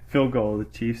a field goal, the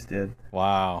Chiefs did.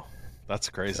 Wow. That's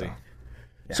crazy.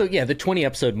 So the 20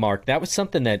 episode mark, that was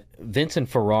something that Vincent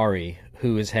Ferrari,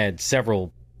 who has had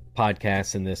several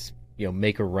podcasts in this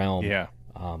maker realm. Yeah.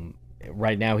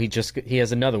 Right now he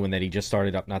has another one that he just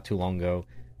started up not too long ago,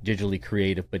 Digitally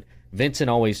Creative. But Vincent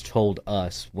always told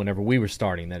us whenever we were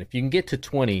starting that if you can get to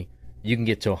 20, you can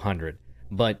get to 100.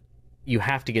 But you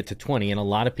have to get to 20, and a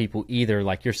lot of people either,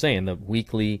 like you're saying, the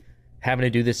weekly having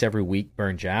to do this every week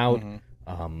burns you out,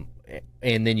 and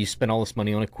then you spend all this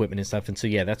money on equipment and stuff. And so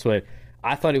that's what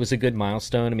I thought. It was a good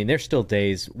milestone. I mean, there's still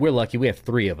days, we're lucky we have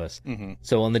 3 of us,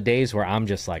 so on the days where I'm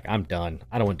just like, I'm done,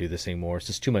 I don't want to do this anymore, it's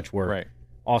just too much work, right?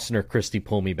 Austin or Christy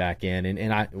pull me back in,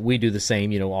 and we do the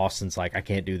same. Austin's like, I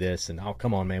can't do this, and oh,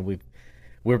 come on, man,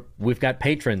 we've got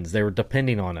patrons, they're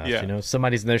depending on us.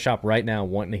 Somebody's in their shop right now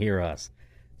wanting to hear us.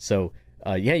 So,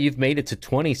 you've made it to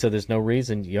 20, so there's no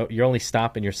reason. You're only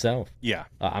stopping yourself. Yeah.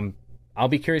 I'll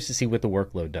be curious to see what the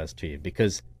workload does to you,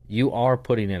 because you are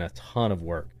putting in a ton of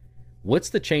work.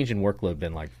 What's the change in workload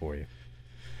been like for you?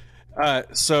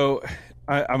 So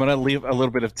I'm going to leave a little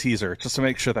bit of teaser just to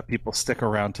make sure that people stick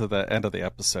around to the end of the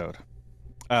episode.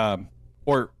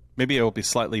 Or maybe it will be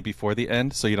slightly before the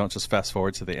end, so you don't just fast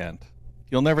forward to the end.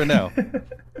 You'll never know.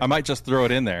 I might just throw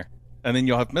it in there, and then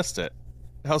you'll have missed it.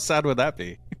 How sad would that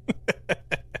be?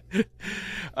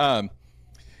 The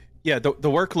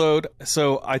workload.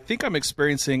 So I think I'm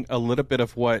experiencing a little bit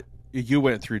of what you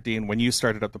went through, Dean, when you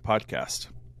started up the podcast.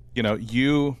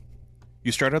 You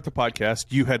started up the podcast.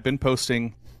 You had been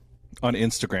posting on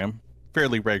Instagram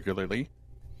fairly regularly,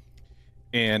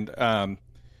 and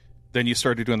then you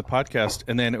started doing the podcast,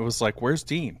 and then it was like, where's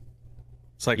Dean?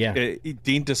 It's like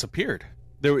Dean disappeared.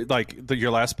 There were your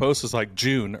last post was like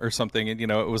June or something, and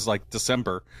it was like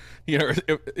December.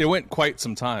 It went quite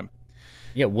some time.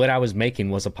 Yeah, what I was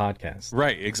making was a podcast.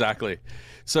 Right, exactly.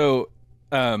 So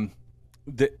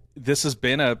this has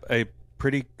been a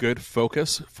pretty good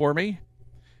focus for me,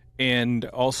 and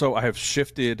also I have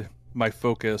shifted my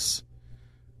focus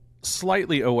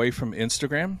slightly away from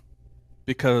Instagram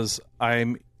because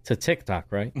I'm to TikTok,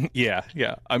 right? Yeah.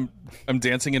 I'm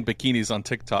dancing in bikinis on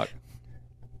TikTok.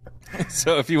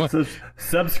 So if you want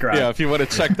subscribe, if you want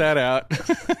to check that out,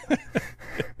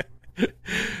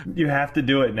 you have to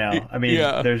do it now. I mean,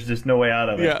 there's just no way out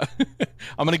of it. Yeah,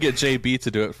 I'm gonna get JB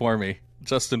to do it for me,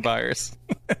 Justin Byers.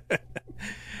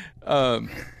 A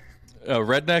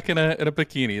redneck in a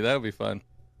bikini, that would be fun.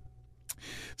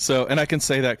 So, and I can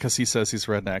say that because he says he's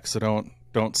redneck. So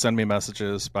don't send me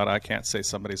messages about I can't say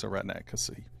somebody's a redneck because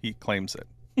he claims it.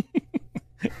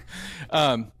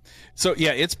 So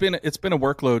yeah, it's been a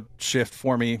workload shift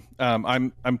for me.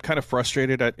 I'm kind of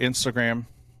frustrated at Instagram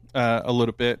a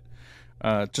little bit,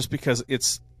 just because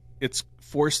it's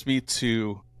forced me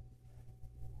to.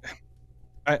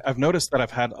 I've noticed that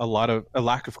I've had a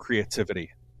lack of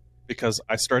creativity because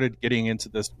I started getting into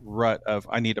this rut of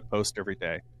I need to post every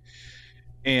day,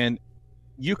 and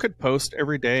you could post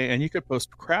every day and you could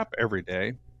post crap every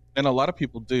day, and a lot of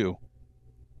people do,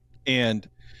 and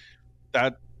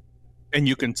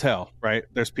you can tell, right?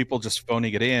 There's people just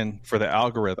phoning it in for the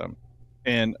algorithm.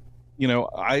 And,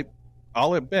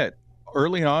 I'll admit,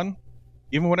 early on,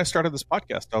 even when I started this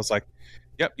podcast, I was like,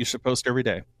 yep, you should post every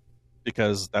day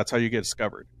because that's how you get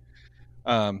discovered.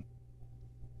 But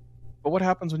what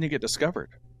happens when you get discovered?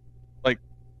 Like,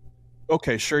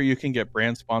 okay, sure, you can get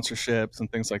brand sponsorships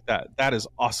and things like that. That is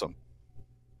awesome.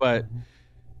 But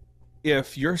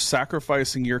if you're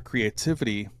sacrificing your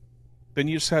creativity, then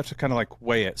you just have to kind of like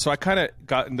weigh it. So I kind of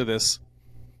got into this.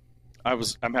 I've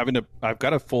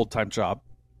got a full-time job,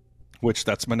 which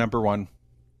that's my number one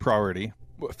priority,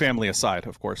 family aside,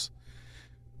 of course.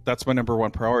 That's my number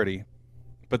one priority.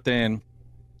 But then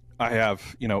I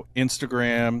have,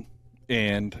 Instagram,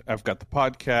 and I've got the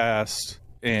podcast,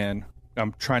 and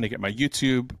I'm trying to get my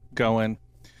YouTube going.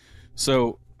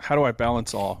 So how do I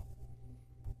balance all?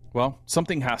 Well,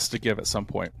 something has to give at some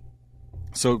point.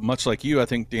 So much like you, I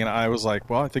think, Dean, I was like,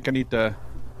 well, I think I need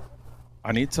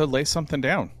to lay something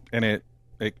down. And it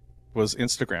was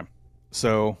Instagram.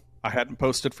 So I hadn't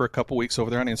posted for a couple weeks over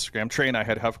there on Instagram. Trey and I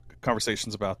had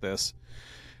conversations about this.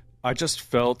 I just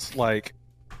felt like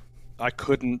I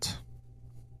couldn't,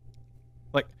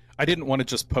 I didn't want to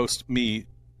just post me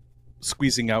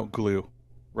squeezing out glue,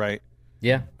 right?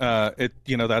 Yeah.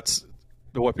 That's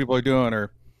what people are doing,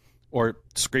 or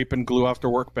scraping glue off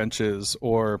their workbenches,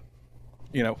 or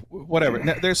whatever.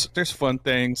 Now, there's fun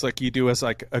things like you do as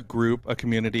like a group, a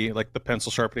community. Like the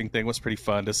pencil sharpening thing was pretty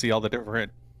fun to see all the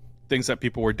different things that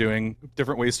people were doing,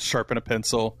 different ways to sharpen a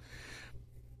pencil.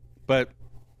 But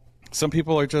some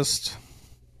people are just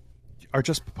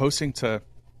posting to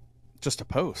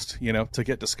post, to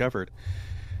get discovered.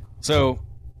 So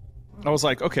I was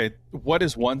like, okay, what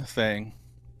is one thing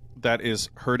that is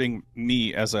hurting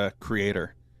me as a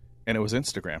creator? And it was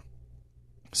Instagram.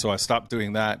 So I stopped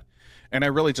doing that. And I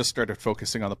really just started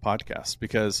focusing on the podcast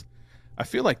because I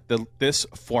feel like this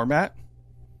format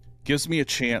gives me a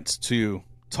chance to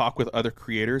talk with other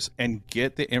creators and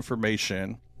get the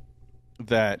information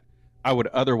that I would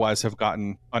otherwise have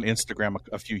gotten on Instagram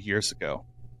a few years ago.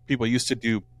 People used to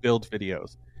do build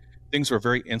videos. Things were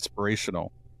very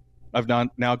inspirational. I've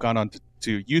now gone on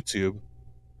to YouTube,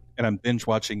 and I'm binge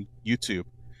watching YouTube.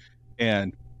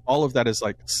 And all of that is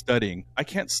like studying. I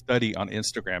can't study on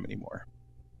Instagram anymore.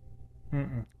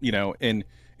 And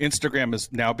Instagram has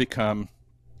now become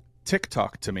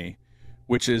TikTok to me,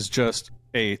 which is just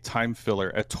a time filler,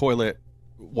 a toilet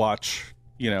watch,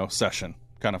 session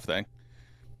kind of thing.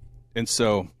 And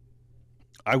so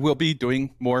I will be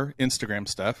doing more Instagram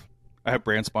stuff. I have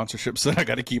brand sponsorships that I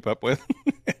got to keep up with.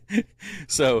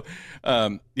 So,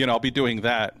 I'll be doing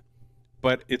that,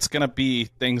 but it's going to be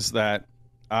things that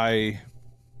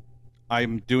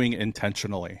I'm doing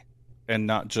intentionally, and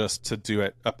not just to do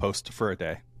a post for a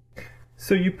day.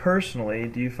 So you personally,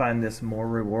 do you find this more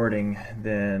rewarding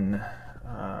than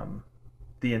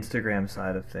the Instagram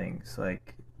side of things?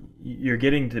 Like, you're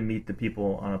getting to meet the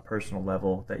people on a personal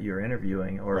level that you're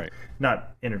interviewing, or right.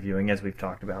 Not interviewing as we've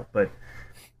talked about, but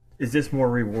is this more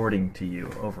rewarding to you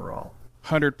overall?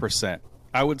 100%.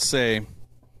 I would say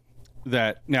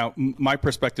that now my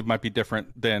perspective might be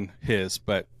different than his,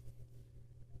 but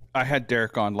I had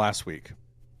Derek on last week.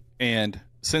 And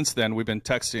since then, we've been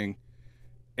texting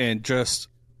and just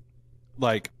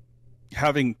like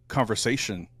having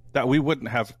conversation that we wouldn't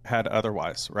have had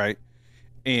otherwise, right?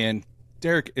 And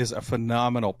Derek is a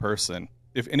phenomenal person.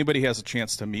 If anybody has a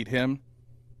chance to meet him,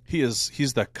 he's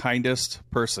the kindest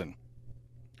person.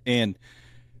 And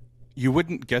you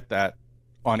wouldn't get that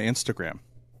on Instagram.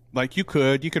 Like you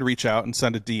could reach out and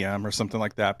send a DM or something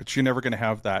like that, but you're never going to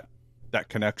have that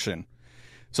connection.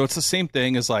 So it's the same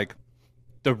thing as like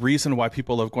the reason why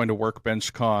people love going to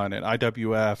Workbench Con and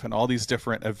IWF and all these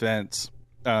different events,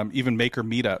 even maker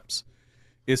meetups,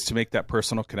 is to make that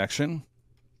personal connection.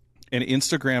 And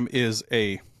Instagram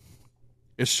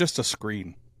it's just a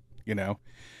screen, you know,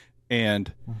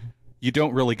 and you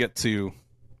don't really get to,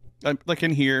 like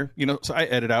in here, you know, so I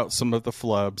edit out some of the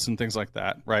flubs and things like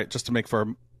that, right? Just to make for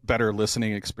a better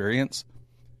listening experience.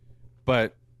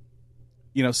 But,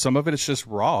 you know, some of it is just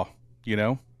raw, you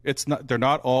know, they're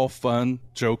not all fun,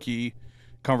 jokey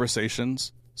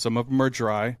conversations. Some of them are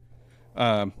dry,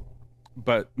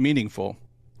 but meaningful.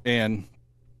 And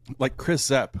like Chris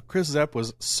Zepp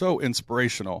was so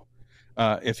inspirational.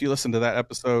 If you listen to that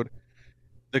episode,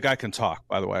 the guy can talk,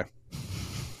 by the way.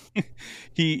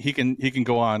 he can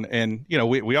go on, and you know,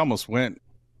 we almost went,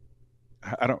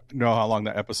 I don't know how long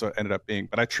that episode ended up being,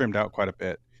 but I trimmed out quite a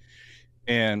bit.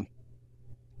 And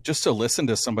just to listen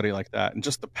to somebody like that and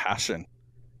just the passion,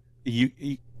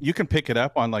 you can pick it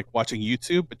up on like watching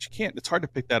YouTube, but it's hard to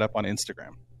pick that up on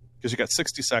Instagram because you got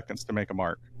 60 seconds to make a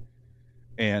mark.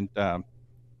 And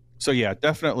so yeah,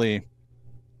 definitely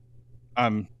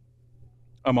I'm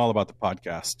all about the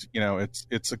podcast. You know,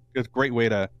 it's a great way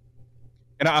to,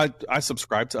 and I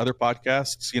subscribe to other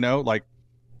podcasts, you know, like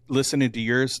listening to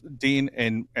yours, Dean,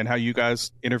 and how you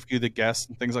guys interview the guests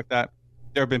and things like that.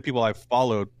 There have been people I've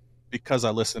followed because I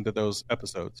listened to those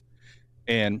episodes.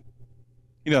 And,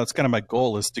 you know, it's kind of my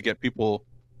goal is to get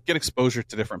exposure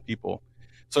to different people.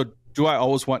 So do I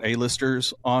always want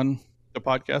A-listers on the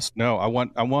podcast? No, I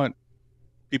want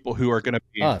people who are going to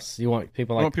be us. You want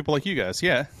people like people like you guys.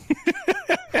 Yeah.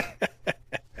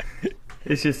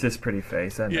 It's just this pretty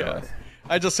face. I know it.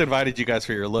 I just invited you guys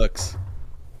for your looks.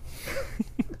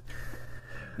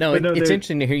 It's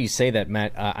interesting to hear you say that,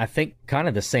 Matt. I think kind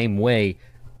of the same way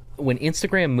when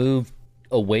Instagram moved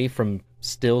away from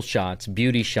still shots,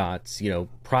 beauty shots, you know,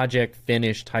 project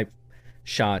finish type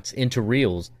shots into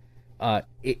reels.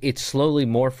 It's slowly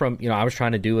more from, you know, I was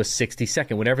trying to do a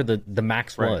 60-second, whatever the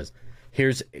max was.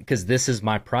 Because this is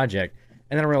my project.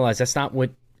 And then I realized that's not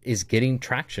what is getting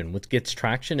traction. What gets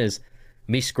traction is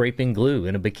me scraping glue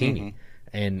in a bikini.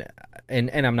 And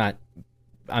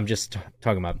I'm just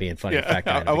talking about being funny. In fact,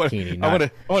 in a bikini.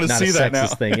 I want to see that now.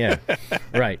 Thing, yeah.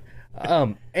 Right.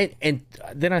 And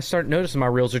then I start noticing my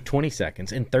reels are 20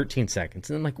 seconds and 13 seconds.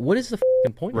 And I'm like, what is the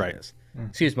fucking point of this?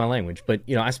 Excuse my language. But,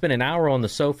 you know, I spent an hour on the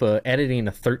sofa editing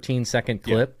a 13-second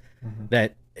clip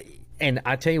and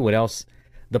I tell you what else,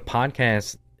 the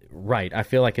podcast, right, I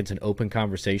feel like it's an open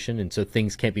conversation, and so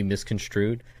things can't be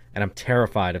misconstrued. And I'm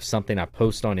terrified if something I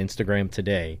post on Instagram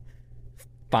today,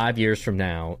 5 years from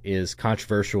now, is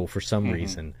controversial for some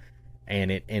reason,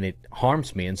 and it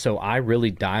harms me. And so I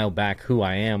really dial back who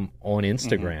I am on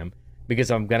Instagram because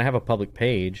I'm going to have a public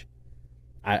page.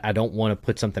 I don't want to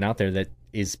put something out there that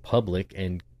is public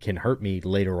and can hurt me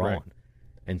later on.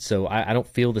 And so I don't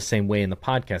feel the same way in the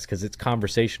podcast because it's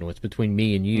conversational. It's between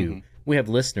me and you. We have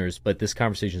listeners, but this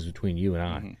conversation is between you and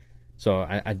I. So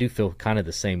I do feel kind of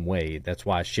the same way. That's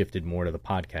why I shifted more to the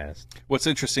podcast. What's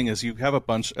interesting is you have a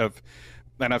bunch of,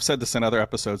 and I've said this in other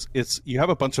episodes, you have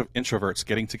a bunch of introverts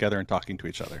getting together and talking to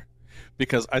each other.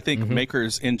 Because I think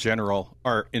makers in general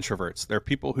are introverts. They're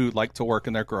people who like to work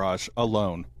in their garage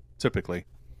alone, typically.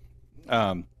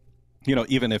 You know,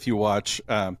 even if you watch,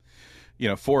 you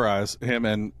know, Four Eyes, him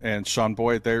and Sean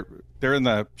Boyd, they're in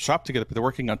the shop together, but they're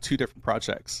working on two different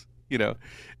projects, you know,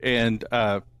 and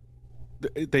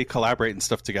they collaborate and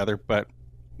stuff together. But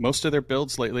most of their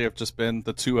builds lately have just been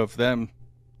the two of them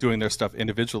doing their stuff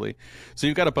individually. So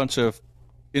you've got a bunch of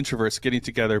introverts getting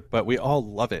together, but we all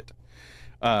love it.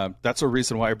 That's a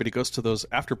reason why everybody goes to those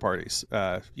after parties,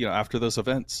 you know, after those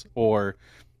events, or,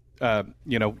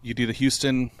 you know, you do the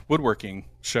Houston woodworking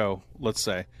show, let's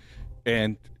say,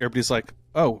 and everybody's like,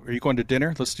 oh, are you going to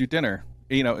dinner? Let's do dinner.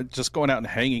 You know, just going out and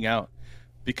hanging out,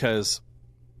 because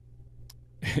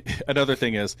another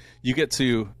thing is you get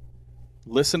to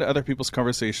listen to other people's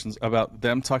conversations about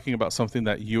them talking about something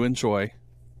that you enjoy,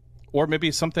 or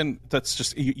maybe something that's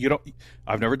just, you don't,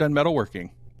 I've never done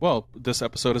metalworking. Well, this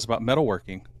episode is about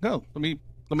metalworking. No, let me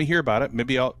hear about it.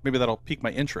 Maybe that'll pique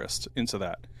my interest into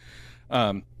that.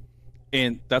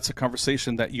 And that's a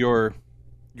conversation that you're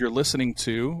listening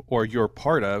to, or you're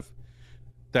part of,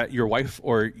 that your wife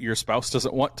or your spouse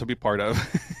doesn't want to be part of.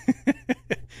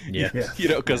 Yeah. You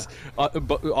know, because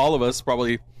all of us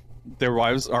probably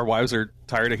our wives are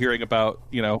tired of hearing about,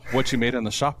 what you made in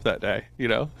the shop that day,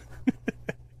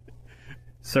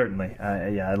 Certainly.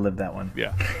 I lived that one.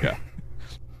 Yeah.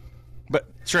 But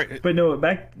Trey, but no,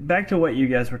 back to what you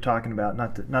guys were talking about,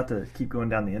 not to keep going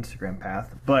down the Instagram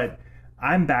path, but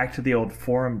I'm back to the old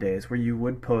forum days where you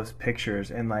would post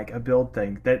pictures and like a build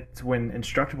thing. That's when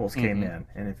Instructables came in.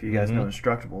 And if you guys know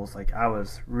Instructables, like I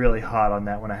was really hot on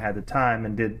that when I had the time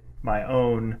and did my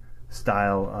own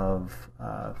style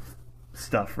of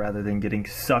stuff rather than getting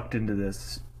sucked into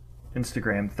this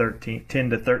Instagram 10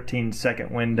 to 13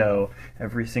 second window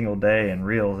every single day and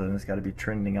reels, and it's got to be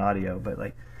trending audio. But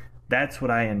like that's what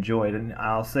I enjoyed. And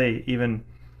I'll say even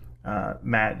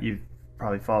Matt, you've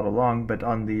probably followed along, but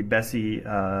on the Bessie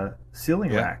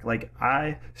ceiling rack, like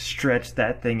I stretched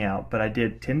that thing out, but I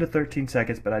did 10 to 13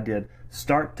 seconds, but I did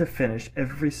start to finish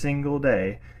every single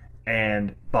day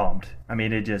and bombed. I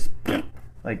mean, it just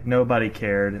like nobody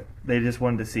cared. They just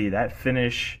wanted to see that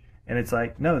finish. And it's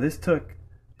like, no, this took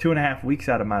 2.5 weeks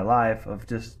out of my life of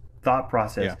just thought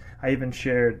process. Yeah. I even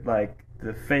shared like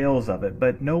the fails of it,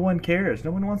 but no one cares.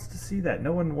 No one wants to see that.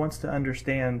 No one wants to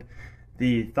understand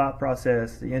the thought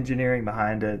process, the engineering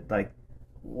behind it, like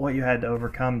what you had to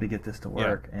overcome to get this to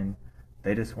work. And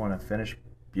they just want to finish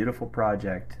beautiful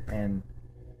project. And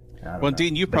well,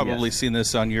 Dean, you've probably seen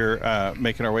this on your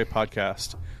Making Our Way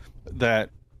podcast, that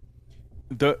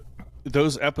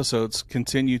those episodes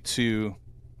continue to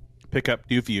pick up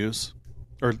new views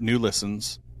or new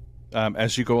listens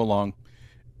as you go along.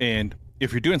 And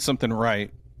if you're doing something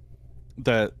right,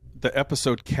 the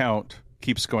episode count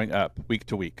keeps going up week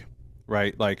to week.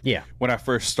 Right? Like when I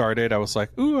first started, I was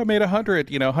like, ooh, I made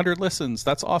 100, 100 listens.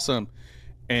 That's awesome.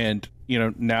 And,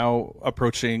 now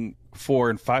approaching 400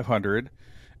 and 500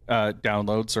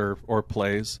 downloads or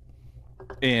plays.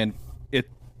 And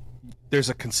there's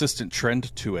a consistent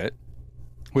trend to it,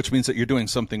 which means that you're doing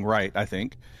something right, I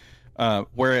think.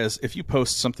 Whereas if you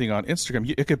post something on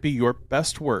Instagram, it could be your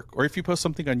best work. Or if you post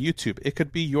something on YouTube, it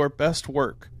could be your best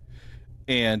work.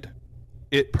 And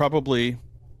it probably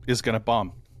is going to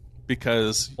bomb.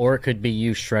 Or it could be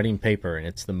you shredding paper and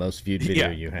it's the most viewed video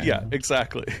you have. Yeah,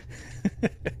 exactly.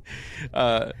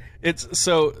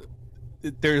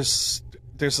 There's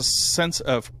a sense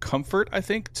of comfort, I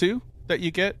think, too, that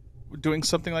you get doing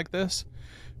something like this,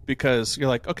 because you're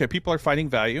like, okay, people are finding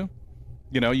value.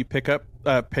 You pick up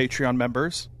Patreon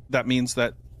members. That means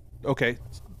that, okay,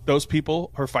 those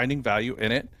people are finding value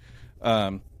in it.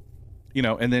 And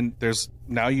then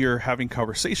now you're having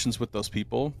conversations with those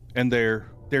people, and they're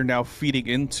now feeding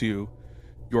into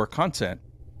your content.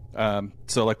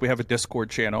 So like we have a Discord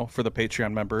channel for the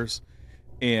Patreon members,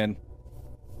 and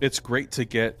it's great to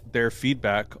get their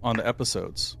feedback on the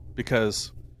episodes,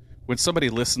 because when somebody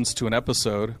listens to an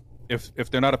episode,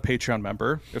 if they're not a Patreon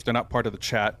member, if they're not part of the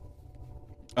chat,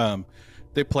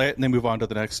 they play it and they move on to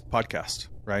the next podcast,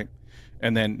 right?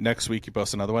 And then next week you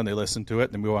post another one, they listen to it,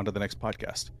 and then move on to the next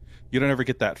podcast. You don't ever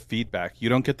get that feedback. You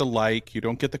don't get the like, you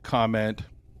don't get the comment.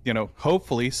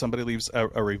 Hopefully somebody leaves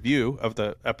a review of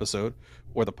the episode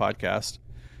or the podcast.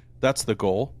 That's the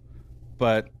goal.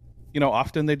 But,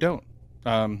 often they don't.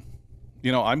 I'm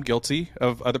guilty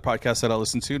of other podcasts that I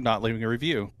listen to not leaving a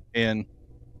review. And,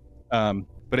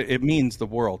 but it means the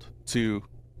world to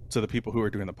the people who are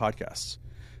doing the podcasts,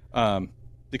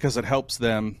 because it helps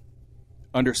them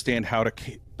understand how to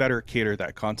better cater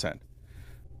that content.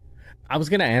 I was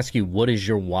going to ask you, what is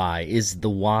your why?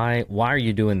 Why are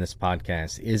you doing this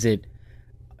podcast? Is it,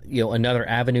 another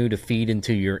avenue to feed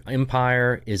into your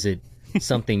empire? Is it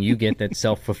something you get that's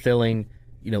self-fulfilling?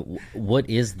 What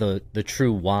is the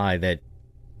true why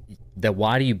that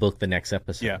why do you book the next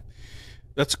episode? Yeah,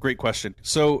 that's a great question.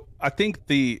 So I think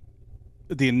the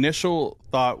initial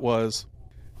thought was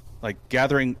like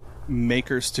gathering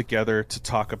makers together to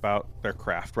talk about their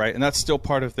craft, right? And that's still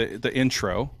part of the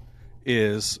intro,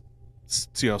 is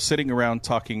sitting around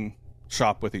talking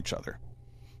shop with each other.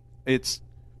 It's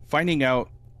finding out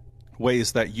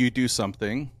ways that you do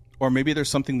something, or maybe there's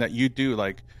something that you do,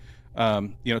 like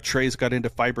Trey's got into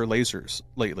fiber lasers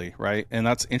lately, right? And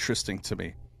that's interesting to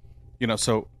me.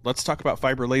 So let's talk about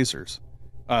fiber lasers.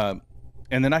 And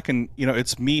then I can,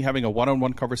 it's me having a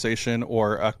one-on-one conversation,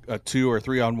 or a 2 or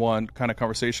 3-on-1 kind of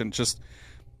conversation, just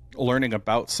learning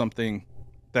about something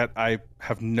that I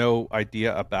have no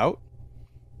idea about.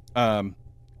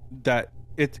 That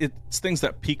it's things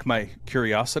that pique my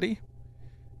curiosity.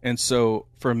 And so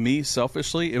for me,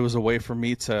 selfishly, it was a way for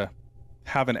me to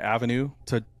have an avenue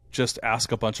to just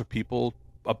ask a bunch of people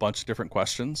a bunch of different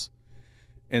questions.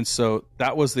 And so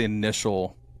that was the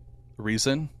initial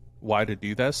reason why to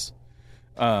do this.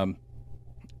 And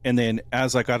then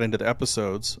as I got into the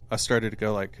episodes, I started to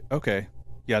go like, okay,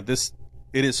 yeah,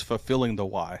 it is fulfilling the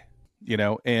why,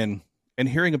 and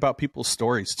hearing about people's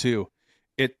stories too.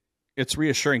 It's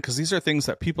reassuring because these are things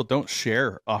that people don't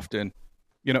share often.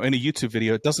 In a YouTube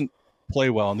video, it doesn't play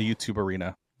well in the YouTube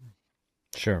arena.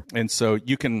 Sure. And so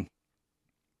you can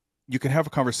have a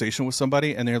conversation with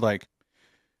somebody and they're like,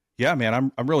 yeah,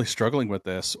 man, I'm really struggling with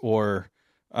this. Or,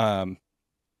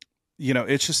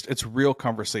 it's real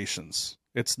conversations.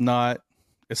 It's not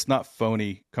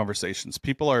phony conversations.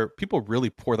 People really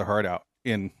pour their heart out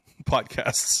in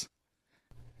podcasts.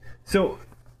 So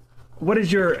what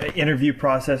is your interview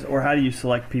process, or how do you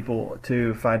select people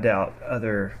to find out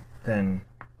other than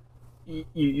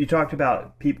you talked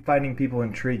about finding people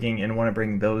intriguing and want to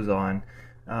bring those on?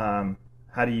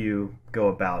 How do you go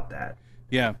about that?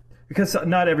 Yeah. Because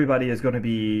not everybody is going to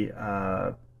be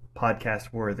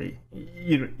podcast worthy.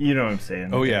 You know what I'm saying?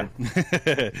 Oh, yeah.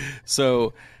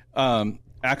 So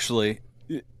actually,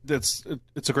 it's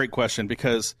a great question,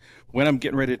 because when I'm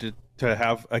getting ready to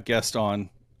have a guest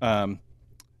on,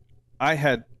 I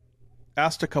had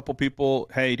asked a couple people,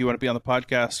 hey, do you want to be on the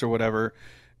podcast or whatever?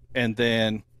 And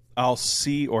then I'll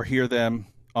see or hear them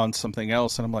on something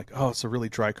else, and I'm like, oh, it's a really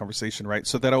dry conversation, right?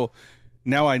 So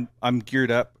now I'm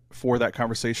geared up for that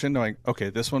conversation, knowing,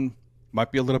 okay, this one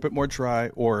might be a little bit more dry,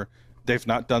 or they've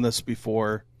not done this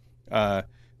before.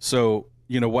 So,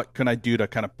 what can I do to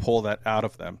kind of pull that out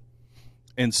of them?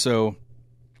 And so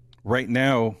right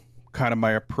now, kind of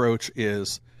my approach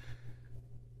is,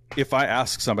 if I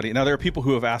ask somebody, now there are people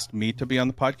who have asked me to be on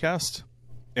the podcast,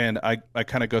 and I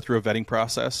kind of go through a vetting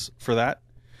process for that.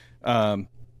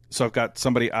 So I've got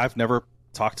somebody, I've never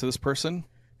talked to this person.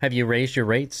 Have you raised your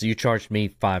rates? You charged me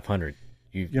 $500.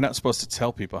 You're not supposed to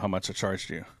tell people how much I charged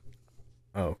you.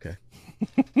 Oh, okay.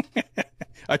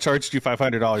 I charged you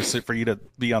 $500 for you to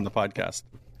be on the podcast.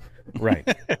 Right.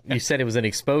 You said it was an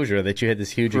exposure, that you had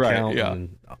this huge account, yeah.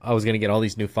 and I was going to get all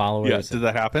these new followers. Yeah. Did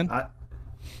that happen?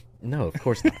 No, of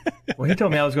course not. Well, he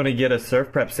told me I was going to get a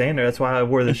Surf Prep sander. That's why I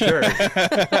wore the shirt.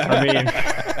 I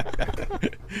mean,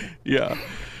 yeah.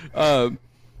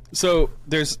 So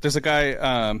there's a guy.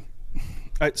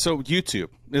 So YouTube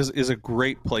is a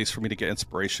great place for me to get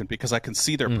inspiration, because I can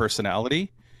see their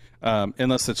personality,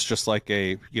 unless it's just like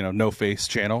a no face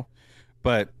channel.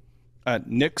 But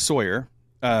Nick Sawyer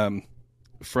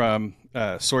from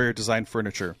Sawyer Design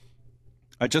Furniture,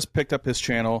 I just picked up his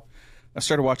channel. I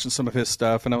started watching some of his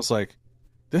stuff, and I was like,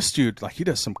 this dude, he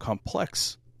does some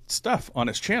complex stuff on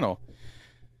his channel.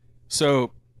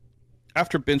 So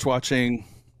after binge watching,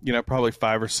 probably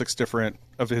 5 or 6 different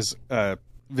of his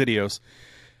videos,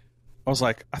 I was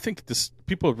like, I think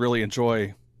people really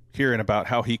enjoy hearing about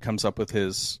how he comes up with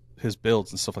his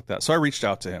builds and stuff like that. So I reached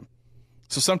out to him.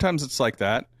 So sometimes it's like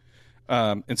that.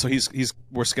 And so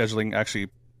we're scheduling, actually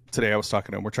today I was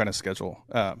talking to him, we're trying to schedule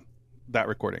that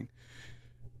recording.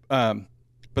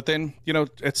 But then,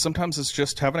 sometimes it's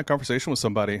just having a conversation with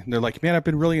somebody, and they're like, man, I've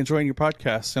been really enjoying your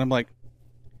podcast. And I'm like,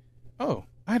 oh,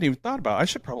 I hadn't even thought about it. I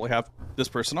should probably have this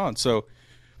person on. So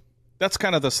that's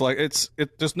kind of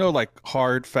there's no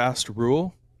hard, fast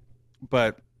rule,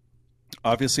 but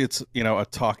obviously it's, a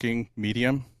talking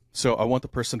medium. So I want the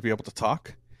person to be able to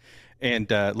talk.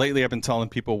 And lately I've been telling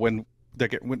people when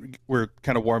we're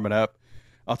kind of warming up,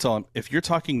 I'll tell them, if you're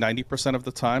talking 90% of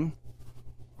the time,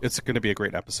 it's going to be a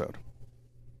great episode,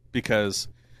 because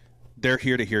they're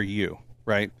here to hear you,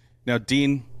 right? Now,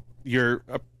 Dean, your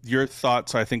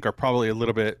thoughts, I think, are probably a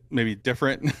little bit maybe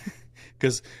different,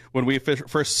 because when we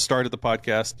first started the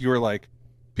podcast, you were like,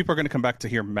 people are going to come back to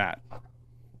hear Matt,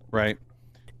 right?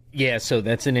 Yeah, so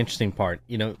that's an interesting part.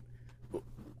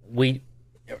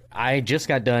 I just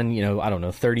got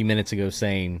done, 30 minutes ago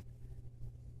saying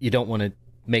you don't want to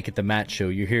make it the Matt show.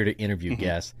 You're here to interview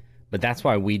guests. But that's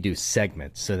why we do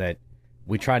segments, so that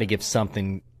we try to give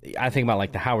something. I think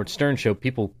about the Howard Stern show.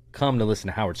 People come to listen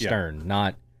to Howard Stern,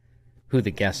 not who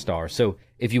the guests are. So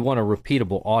if you want a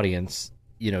repeatable audience,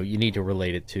 you need to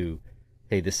relate it to,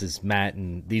 hey, this is Matt,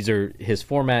 and these are his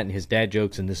format and his dad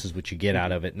jokes, and this is what you get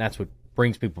out of it. And that's what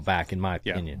brings people back, in my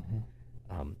opinion.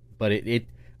 But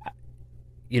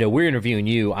we're interviewing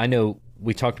you. I know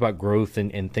we talked about growth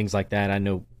and things like that. I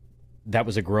know that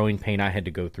was a growing pain I had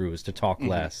to go through, is to talk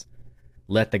less.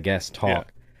 Let the guests talk. Yeah.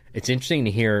 It's interesting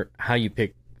to hear how you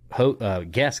pick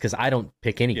guests, because I don't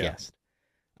pick any guest.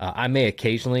 I may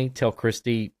occasionally tell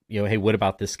Christy, hey, what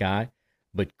about this guy?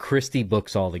 But Christy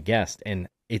books all the guests, and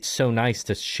it's so nice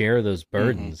to share those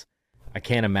burdens. I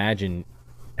can't imagine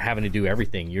having to do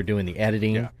everything. You're doing the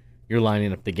editing, you're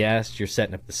lining up the guests, you're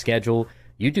setting up the schedule.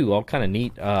 You do all kind of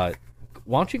neat. Why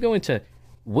don't you go into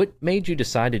what made you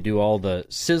decide to do all the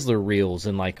Sizzler reels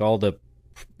and all the,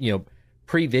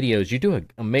 pre-videos? You do an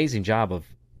amazing job of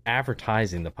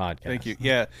advertising the podcast. Thank you.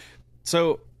 Yeah.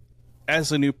 So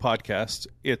as a new podcast,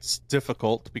 it's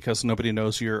difficult because nobody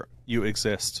knows you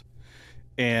exist.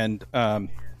 And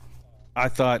I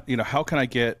thought, how can I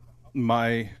get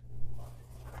my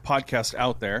podcast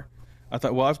out there? I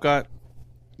thought, well, I've got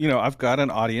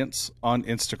an audience on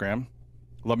Instagram.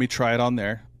 Let me try it on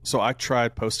there. So I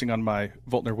tried posting on my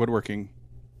Voltner Woodworking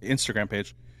Instagram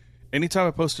page. Anytime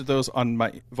I posted those on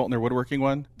my Voltner Woodworking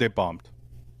one, they bombed.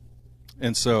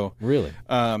 And so really,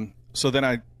 so then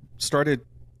I started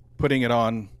putting it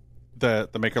on the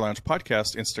Maker Lounge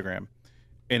podcast Instagram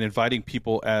and inviting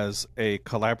people as a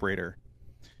collaborator.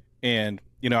 And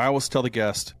I always tell the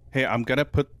guest, hey, I'm gonna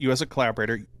put you as a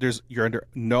collaborator. You're under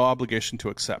no obligation to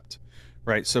accept,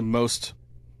 right? So most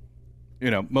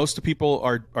of people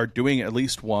are doing at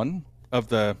least one of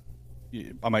the.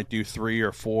 I might do 3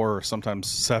 or 4 or sometimes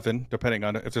 7, depending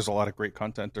on if there's a lot of great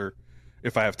content or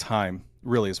if I have time.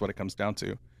 Really, is what it comes down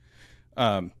to.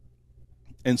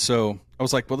 And so I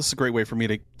was like, well, this is a great way for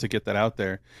me to get that out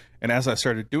there. And as I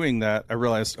started doing that, I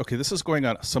realized, okay, this is going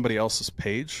on somebody else's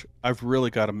page. I've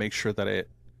really got to make sure that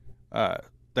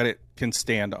it can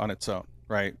stand on its own,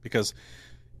 right? Because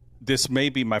this may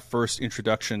be my first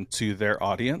introduction to their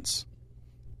audience,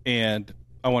 and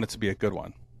I want it to be a good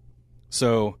one.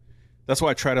 So that's why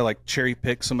I try to cherry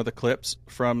pick some of the clips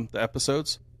from the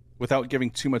episodes without giving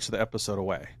too much of the episode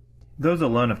away. Those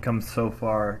alone have come so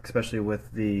far, especially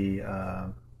with the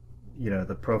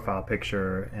the profile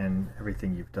picture and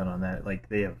everything you've done on that.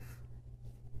 They have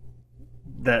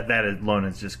that alone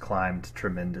has just climbed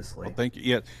tremendously. Well, thank you.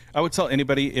 Yeah, I would tell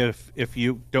anybody if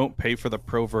you don't pay for the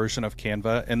pro version of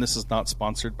Canva, and this is not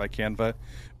sponsored by Canva,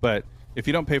 but if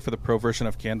you don't pay for the pro version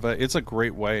of Canva, it's a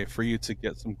great way for you to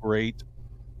get some great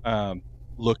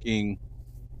looking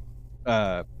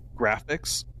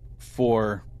graphics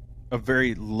for a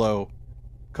very low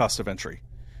cost of entry.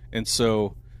 And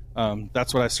so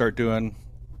that's what I start doing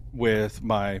with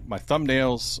my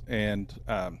thumbnails, and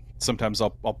sometimes I'll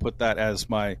put that as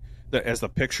the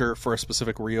picture for a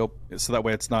specific reel, so that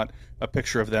way it's not a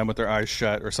picture of them with their eyes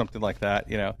shut or something like that,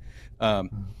 and I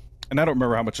don't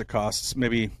remember how much it costs,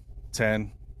 maybe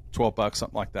 $10, $12,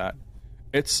 something like that.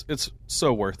 It's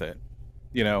so worth it.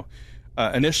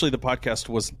 Initially the podcast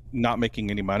was not making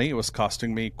any money. It was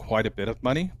costing me quite a bit of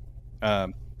money,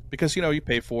 because I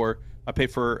pay for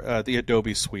the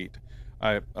Adobe suite.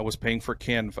 I was paying for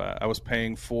Canva. I was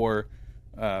paying for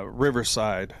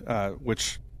Riverside,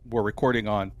 which we're recording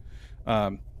on,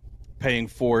 paying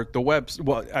for the web.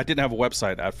 Well, I didn't have a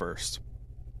website at first,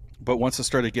 but once I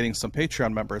started getting some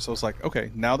Patreon members, I was like,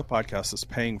 okay, now the podcast is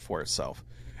paying for itself,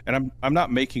 and I'm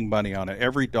not making money on it.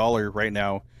 Every dollar right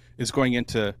now is going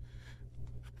into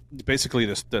basically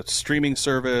the streaming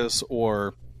service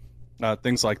or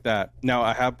things like that. Now,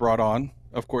 I have brought on,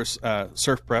 of course,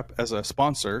 Surf Prep as a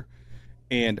sponsor,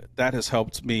 and that has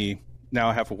helped me. Now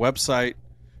I have a website,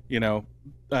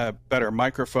 better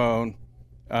microphone,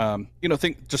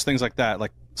 just things like that,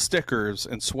 like stickers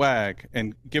and swag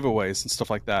and giveaways and stuff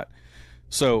like that.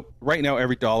 So right now,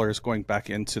 every dollar is going back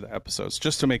into the episodes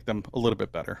just to make them a little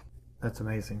bit better. That's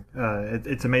amazing.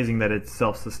 It's amazing that it's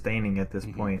self-sustaining at this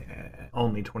point.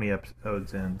 Only 20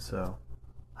 episodes in, so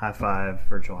high five,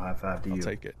 virtual high five to you. I'll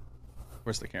take it.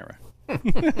 Where's the camera?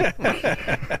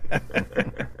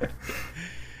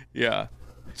 Yeah.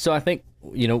 So I think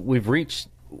we've reached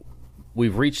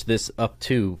this up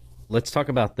to. Let's talk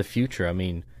about the future. I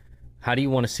mean, how do you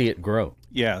want to see it grow?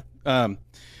 Yeah.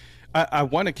 I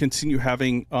want to continue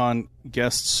having on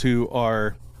guests who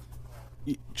are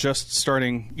just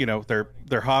starting,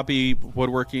 their hobby,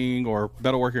 woodworking or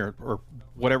metalworking or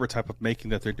whatever type of making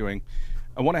that they're doing.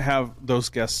 I want to have those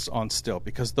guests on still,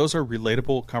 because those are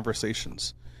relatable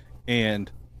conversations. And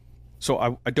so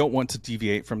I don't want to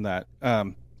deviate from that.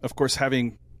 Of course,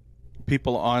 having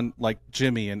people on like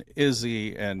Jimmy and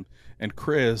Izzy and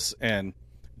Chris and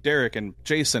Derek and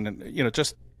Jason and,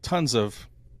 just tons of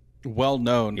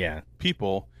well-known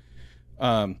people,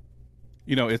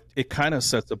 it kind of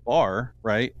sets a bar,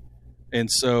 right?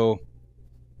 And so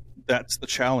that's the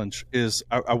challenge, is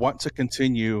I want to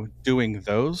continue doing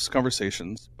those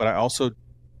conversations, but I also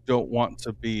don't want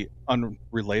to be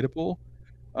unrelatable.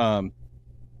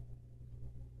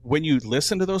 When you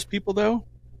listen to those people, though,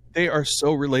 they are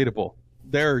so relatable.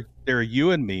 They're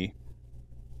you and me,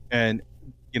 and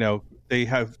they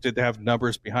have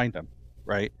numbers behind them,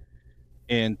 right?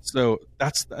 And so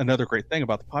that's another great thing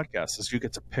about the podcast, is you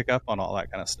get to pick up on all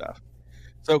that kind of stuff.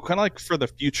 So kind of like for the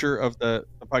future of the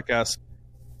podcast,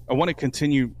 I want to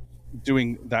continue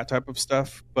doing that type of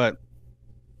stuff, but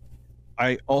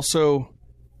I also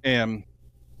am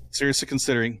seriously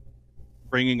considering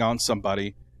bringing on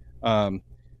somebody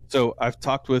So I've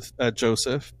talked with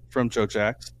Joseph from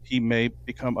JoJax. He may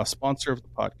become a sponsor of the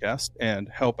podcast and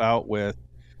help out with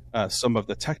some of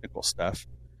the technical stuff.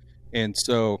 And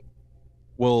so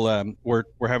we're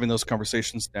having those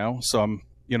conversations now. So I'm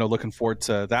looking forward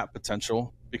to that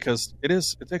potential, because it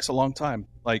takes a long time.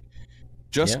 Like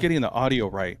just getting the audio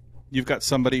right. You've got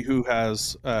somebody who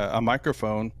has a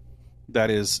microphone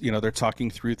that is, they're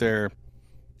talking through their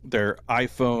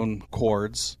iPhone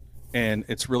cords, and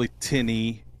it's really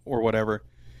tinny or whatever.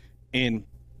 And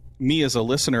me as a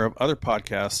listener of other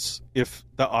podcasts, if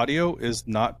the audio is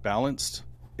not balanced,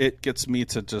 it gets me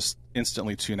to just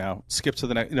instantly tune out, skip to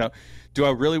the next.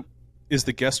 Is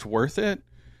the guest worth it?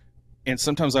 And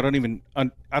sometimes I don't even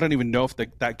know if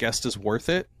that guest is worth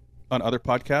it on other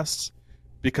podcasts,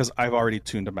 because I've already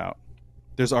tuned them out.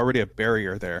 There's already a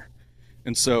barrier there.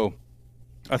 And so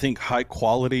I think high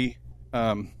quality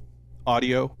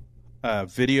audio,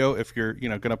 video, if you're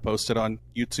going to post it on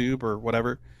YouTube or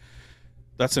whatever,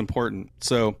 that's important.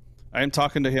 So I am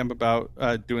talking to him about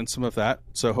doing some of that.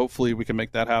 So hopefully we can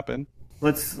make that happen.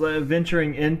 Let's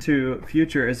venturing into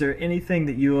future. Is there anything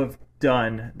that you have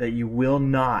done that you will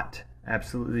not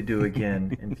absolutely do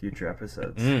again in future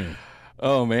episodes?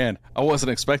 Oh man, I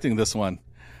wasn't expecting this one.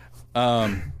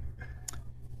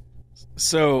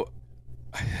 So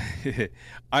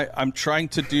I'm trying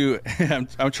to do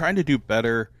I'm trying to do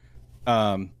better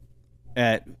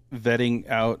at vetting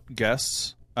out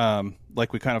guests,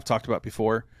 like we kind of talked about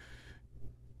before.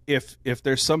 If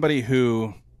there's somebody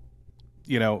who,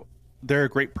 they're a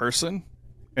great person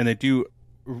and they do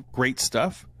great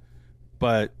stuff,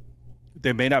 but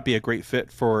they may not be a great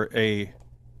fit for an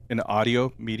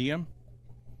audio medium,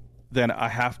 then I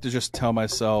have to just tell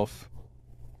myself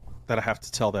that I have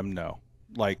to tell them no.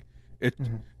 Like it,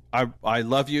 I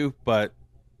love you, but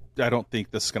I don't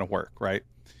think this is going to work, right?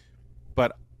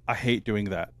 But I hate doing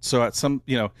that. So at some,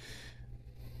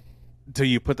 do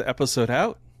you put the episode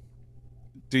out?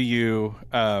 Do you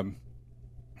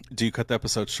cut the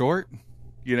episode short?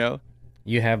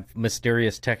 You have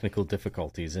mysterious technical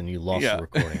difficulties and you lost the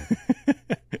recording.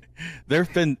 There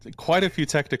have been quite a few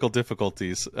technical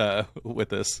difficulties with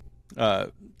this.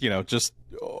 Just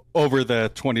over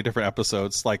the 20 different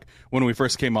episodes. Like when we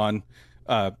first came on,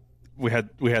 we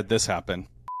had this happen.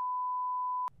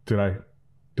 Did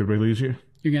we lose you?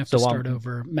 You're gonna have to start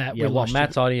over, Matt. Yeah, well,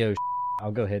 Matt's audio.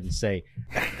 I'll go ahead and say.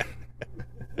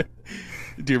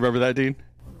 Do you remember that, Dean?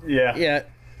 Yeah. Yeah.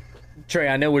 Trey,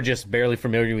 I know we're just barely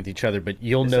familiar with each other, but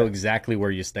you'll know exactly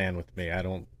where you stand with me. I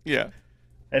don't. Yeah.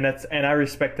 And I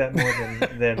respect that more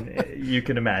than you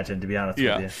can imagine, to be honest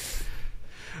with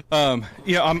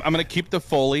you. I'm gonna keep the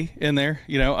Foley in there.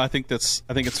 I think it's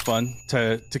fun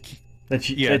to keep. That's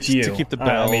you. To keep the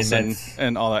bells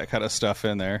and all that kind of stuff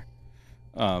in there.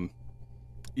 That's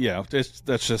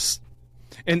just.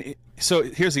 And so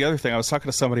here's the other thing. I was talking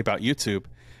to somebody about YouTube,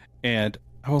 and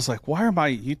I was like, why are my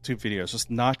YouTube videos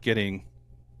just not getting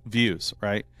views,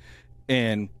 right?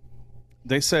 And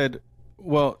they said,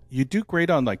 well, you do great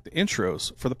on like the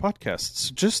intros for the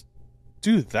podcasts. Just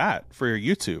do that for your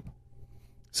YouTube.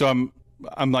 So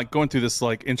I'm like going through this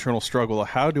like internal struggle of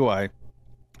how do I,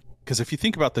 because if you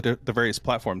think about the various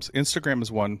platforms, Instagram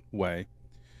is one way,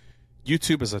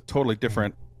 YouTube is a totally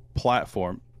different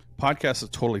platform, podcast is a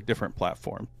totally different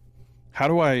platform. How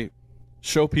do I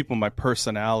show people my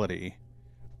personality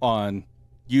on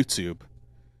YouTube?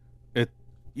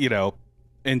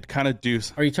 And kind of do.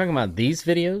 Are you talking about these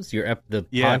videos?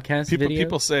 Podcast videos?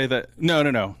 People say that. No.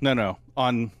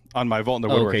 On my Vault in the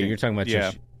Woodworking. Okay, you're talking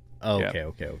about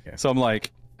Okay. So I'm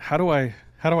like, how do I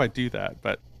do that?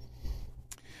 But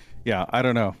yeah, I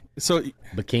don't know. So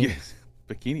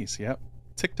bikinis, yep.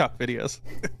 TikTok videos.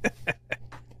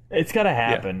 It's got to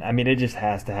happen. I mean, it just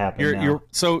has to happen.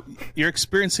 You're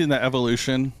experiencing the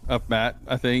evolution of Matt.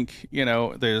 I think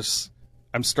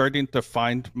I'm starting to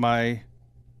find my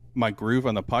groove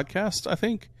on the podcast, I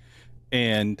think,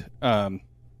 and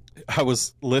I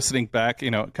was listening back,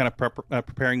 kind of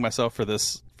preparing myself for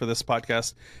this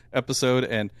podcast episode,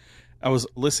 and I was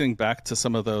listening back to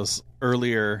some of those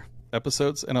earlier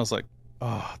episodes, and I was like,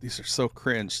 oh, these are so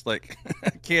cringe. Like,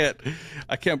 I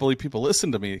can't believe people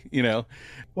listen to me,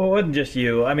 Well, it wasn't just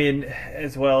you. I mean,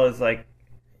 as well as like,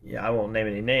 I won't name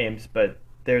any names, but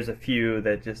there's a few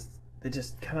that just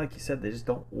kind of like you said, they just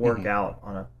don't work out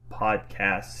on a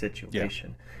podcast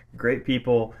situation. Yeah. Great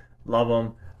people, love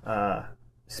them,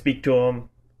 speak to them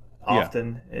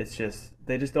often. Yeah. It's just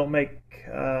they just don't make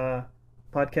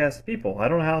podcast people. I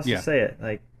don't know how else to say it.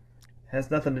 Like, it has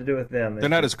nothing to do with them. They're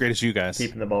not as great as you guys.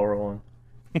 Keeping the ball rolling.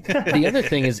 The other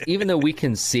thing is, even though we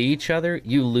can see each other,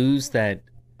 you lose that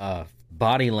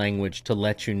body language to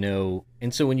let you know.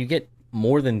 And so when you get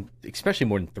especially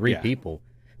more than three people,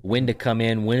 when to come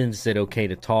in, when is it okay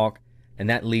to talk, and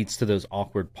that leads to those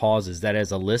awkward pauses that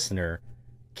as a listener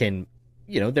can,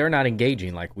 they're not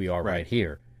engaging like we are right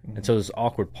here. And so those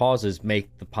awkward pauses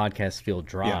make the podcast feel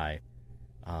dry.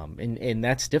 And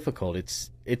that's difficult.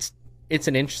 It's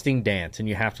an interesting dance, and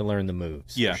you have to learn the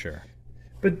moves for sure.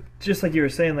 But just like you were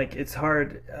saying, like it's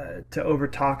hard to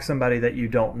overtalk somebody that you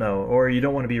don't know, or you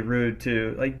don't want to be rude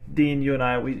to. Like Dean, you and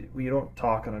I, we don't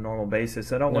talk on a normal basis.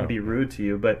 So I don't want to be rude to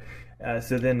you, but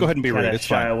so then go ahead and be rude. It's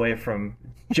shy fine. away from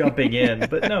jumping in.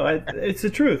 But no, it's the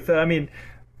truth. I mean,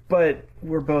 but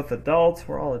we're both adults.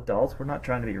 We're all adults. We're not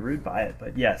trying to be rude by it.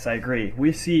 But yes, I agree.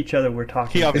 We see each other. We're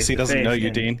talking. He obviously doesn't know you,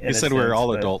 Dean. He said we're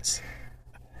all adults.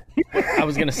 I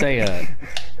was going to say,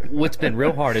 what's been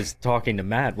real hard is talking to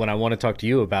Matt when I want to talk to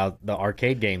you about the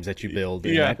arcade games that you build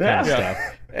and that kind of stuff.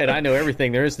 And I know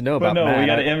everything there is to know about Matt. We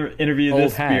got to interview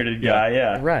this bearded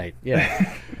guy. Right,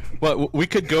 yeah. Well, we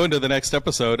could go into the next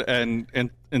episode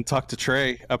and talk to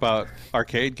Trey about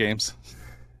arcade games.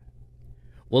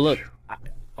 Well, look,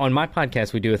 on my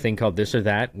podcast, we do a thing called This or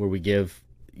That, where we give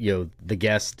the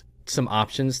guest some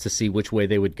options to see which way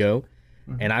they would go.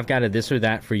 And I've got a This or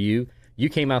That for you. You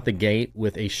came out the gate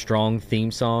with a strong theme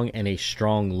song and a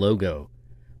strong logo.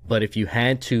 But if you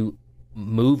had to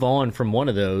move on from one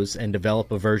of those and develop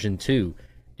a version 2,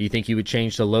 do you think you would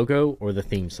change the logo or the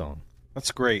theme song? That's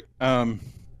great. I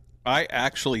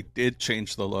actually did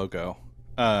change the logo.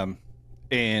 And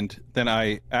then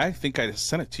I think I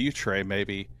sent it to you, Trey,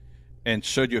 maybe, and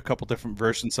showed you a couple different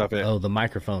versions of it. Oh, the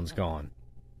microphone's gone.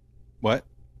 What?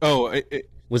 Oh,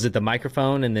 was it the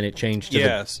microphone and then it changed to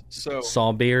the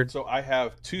saw beard? So I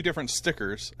have 2 different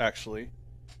stickers, actually.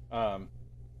 The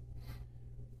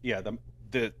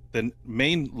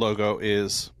main logo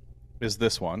is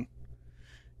this one.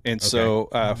 And so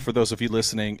for those of you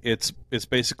listening, it's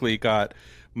basically got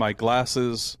my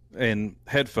glasses and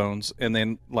headphones, and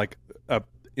then like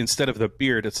instead of the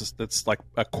beard, it's like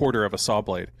a quarter of a saw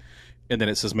blade. And then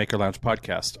it says Maker Lounge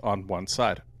Podcast on one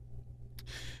side.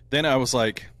 Then I was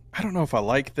like, I don't know if I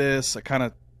like this. I kind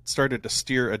of started to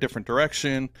steer a different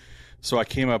direction. So I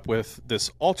came up with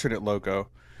this alternate logo,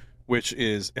 which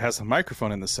it has a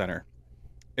microphone in the center.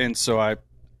 And so I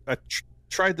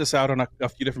tried this out on a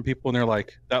few different people, and they're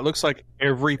like, that looks like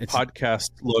every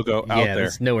podcast logo out there. Yeah,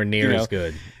 it's nowhere near as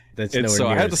good. So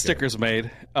I had the stickers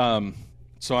made.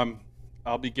 So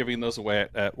I'll be giving those away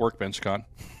at WorkbenchCon.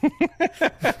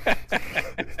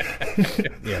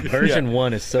 Version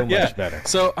 1 is so much better.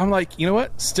 So I'm like, you know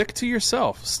what? Stick to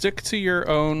yourself. Stick to your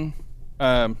own,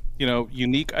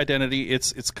 unique identity.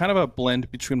 It's kind of a blend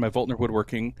between my Voltner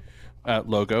Woodworking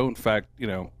logo. In fact,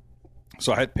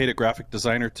 so I had paid a graphic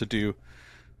designer to do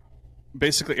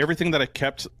basically everything that I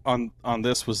kept on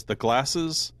this was the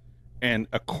glasses and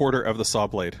a quarter of the saw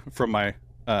blade from my.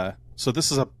 So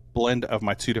this is a blend of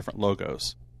my 2 different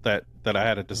logos that I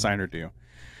had a designer do,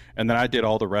 and then I did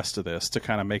all the rest of this to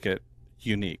kind of make it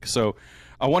unique. So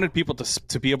I wanted people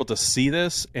to be able to see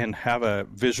this and have a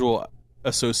visual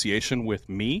association with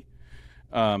me,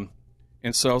 and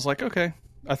so I was like, okay,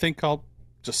 I think I'll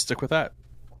just stick with that.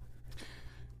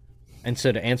 And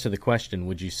so to answer the question,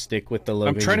 would you stick with the logo?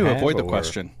 I'm trying to avoid the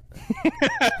question.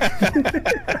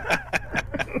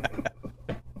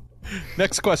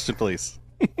 Next question, please.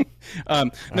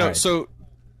 No, right. So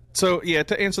yeah,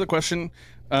 to answer the question,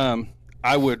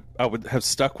 I would have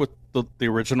stuck with the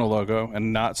original logo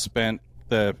and not spent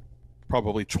the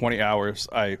probably 20 hours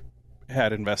I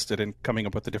had invested in coming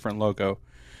up with a different logo.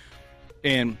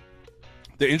 And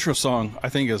the intro song, I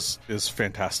think, is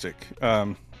fantastic.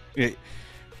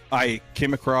 I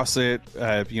came across it,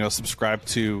 subscribed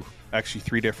to actually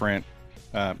 3 different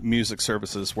music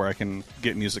services where I can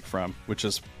get music from, which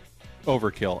is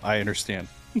overkill. I understand,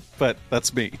 but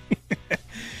that's me.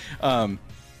 And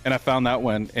I found that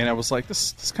one, and I was like,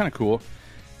 this is kind of cool.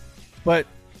 But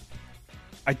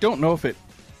I don't know if it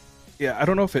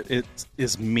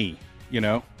is me,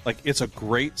 like it's a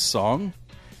great song.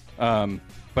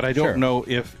 But I don't know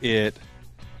if it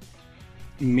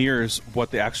mirrors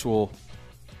what the actual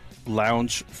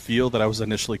lounge feel that I was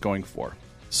initially going for.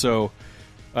 So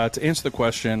to answer the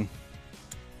question,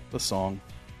 the song.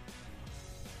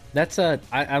 That's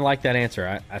I like that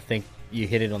answer. I think you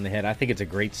hit it on the head. I think it's a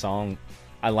great song.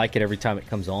 I like it every time it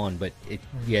comes on, but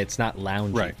it's not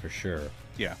loungy for sure.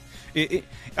 Yeah.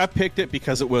 I picked it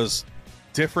because it was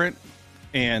different,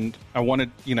 and I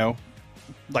wanted,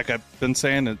 like I've been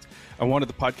saying, I wanted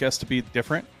the podcast to be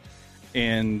different,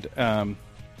 and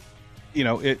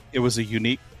it was a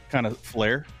unique kind of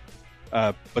flair.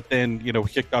 But then we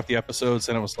kicked off the episodes,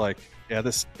 and it was like, it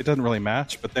doesn't really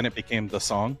match. But then it became the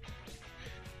song.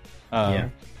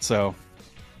 So,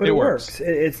 but it works.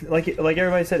 It's like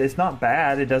everybody said. It's not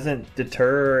bad. It doesn't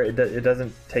deter. It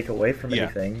doesn't take away from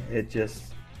anything. It just,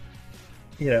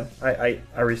 I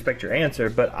respect your answer,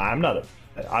 but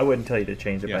I wouldn't tell you to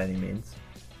change it by any means.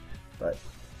 But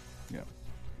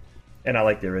and I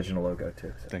like the original logo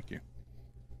too. So. Thank you.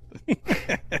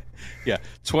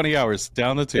 20 hours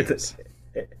down the tubes.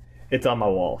 It's on my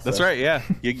wall. So. That's right. Yeah,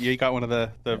 you got one of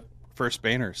the first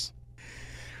banners.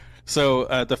 So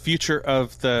the future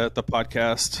of the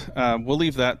podcast, we'll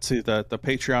leave that to the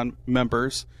Patreon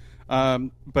members.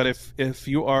 But if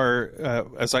you are,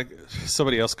 as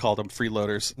somebody else called them,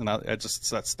 freeloaders, and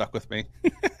that stuck with me.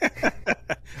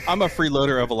 I'm a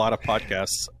freeloader of a lot of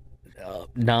podcasts.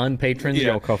 Non-patrons,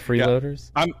 y'all call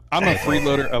freeloaders. I'm a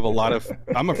freeloader of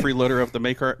I'm a freeloader of the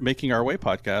Making Our Way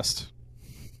podcast.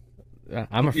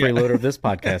 I'm a freeloader of this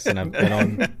podcast, and I've been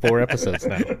on 4 episodes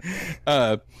now.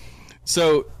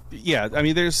 So I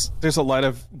mean, there's a lot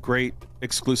of great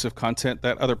exclusive content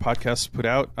that other podcasts put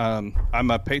out.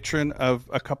 I'm a patron of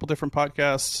a couple different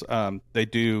podcasts. They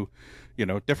do,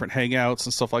 different hangouts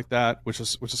and stuff like that, which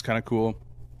is kind of cool.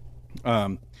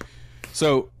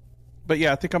 But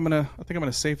I think I'm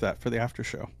gonna save that for the after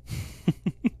show.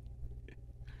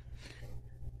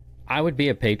 I would be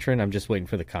a patron. I'm just waiting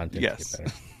for the content yes. to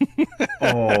get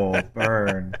better. Oh,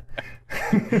 burn.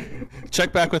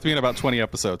 Check back with me in about 20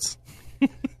 episodes.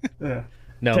 No,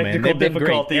 technical man, they've been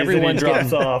great. Everyone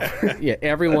drops off.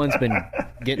 Everyone's been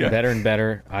getting better and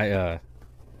better.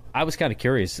 I was kind of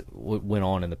curious what went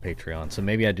on in the Patreon, so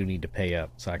maybe I do need to pay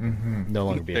up so I can no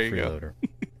longer be a freeloader.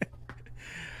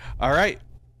 All right.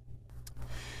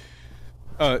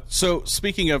 So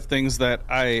speaking of things that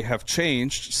I have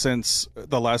changed since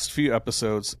the last few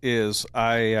episodes is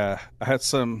I had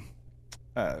some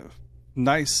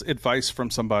nice advice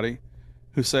from somebody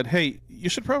who said, hey, you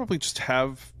should probably just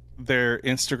have their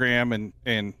Instagram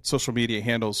and social media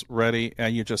handles ready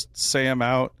and you just say them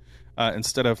out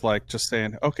instead of just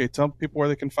saying, okay, tell people where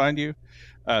they can find you.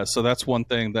 So that's one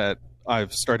thing that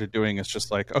I've started doing is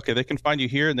just okay, they can find you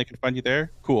here and they can find you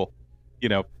there. Cool.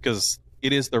 Because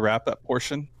it is the wrap up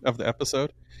portion of the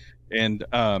episode. And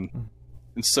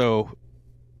so,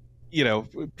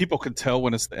 people can tell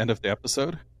when it's the end of the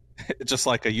episode, just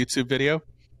like a YouTube video.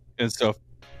 And so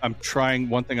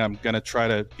one thing I'm going to try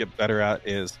to get better at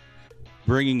is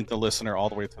bringing the listener all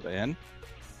the way to the end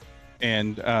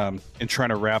and trying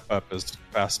to wrap up as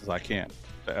fast as I can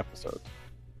the episode.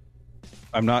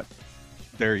 I'm not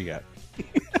there yet.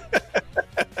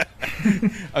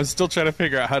 I'm still trying to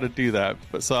figure out how to do that,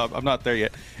 but so I'm not there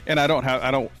yet, and I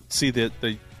don't see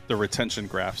the retention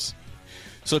graphs.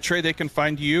 So Trey, they can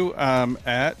find you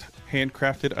at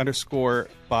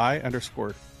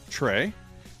handcrafted_by_Trey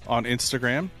on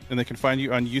Instagram, and they can find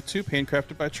you on YouTube,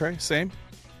 Handcrafted by Trey. Same.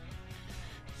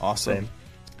 Awesome. Same.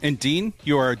 And Dean,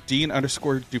 you are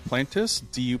Dean_Duplantis,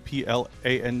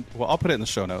 Duplan. Well, I'll put it in the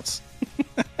show notes.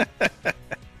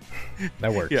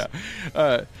 That works. Yeah.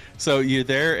 So you're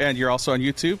there, and you're also on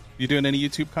YouTube. You doing any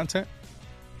YouTube content?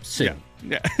 Soon.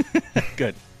 Yeah.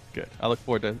 Good. I look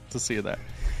forward to seeing that.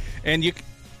 And you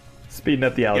speeding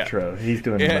up the outro. Yeah. He's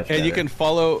doing much better. And you can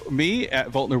follow me at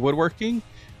Voltner Woodworking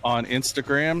on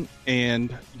Instagram and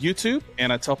YouTube.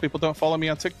 And I tell people don't follow me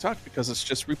on TikTok because it's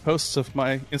just reposts of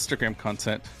my Instagram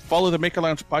content. Follow the Maker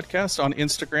Lounge podcast on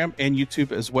Instagram and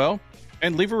YouTube as well.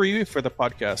 And leave a review for the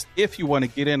podcast. If you want to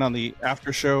get in on the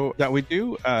after show that we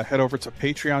do, head over to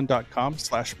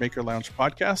patreon.com/Maker Lounge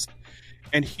podcast.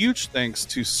 And huge thanks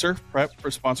to Surf Prep for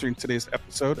sponsoring today's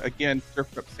episode. Again,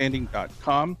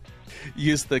 surfprepsanding.com.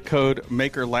 Use the code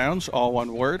Maker Lounge, all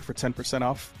one word, for 10%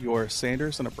 off your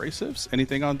sanders and abrasives,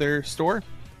 anything on their store.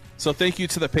 So thank you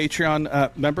to the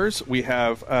Patreon members. We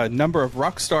have a number of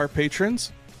Rockstar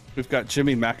patrons. We've got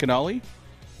Jimmy McAnally.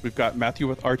 We've got Matthew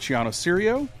with Arciano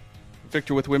Sirio.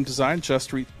 Victor with Wim Design,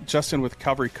 Justin with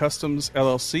Calvary Customs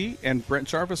LLC, and Brent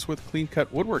Jarvis with Clean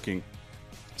Cut Woodworking.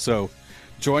 So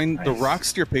join the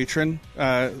Rocksteer patron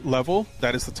level.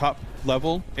 That is the top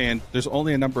level, and there's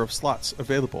only a number of slots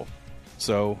available.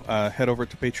 So head over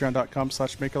to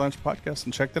patreon.com/Maker Lounge podcast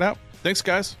and check that out. Thanks,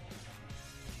 guys.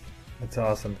 That's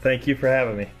awesome. Thank you for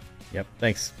having me. Yep.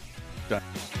 Thanks. Done.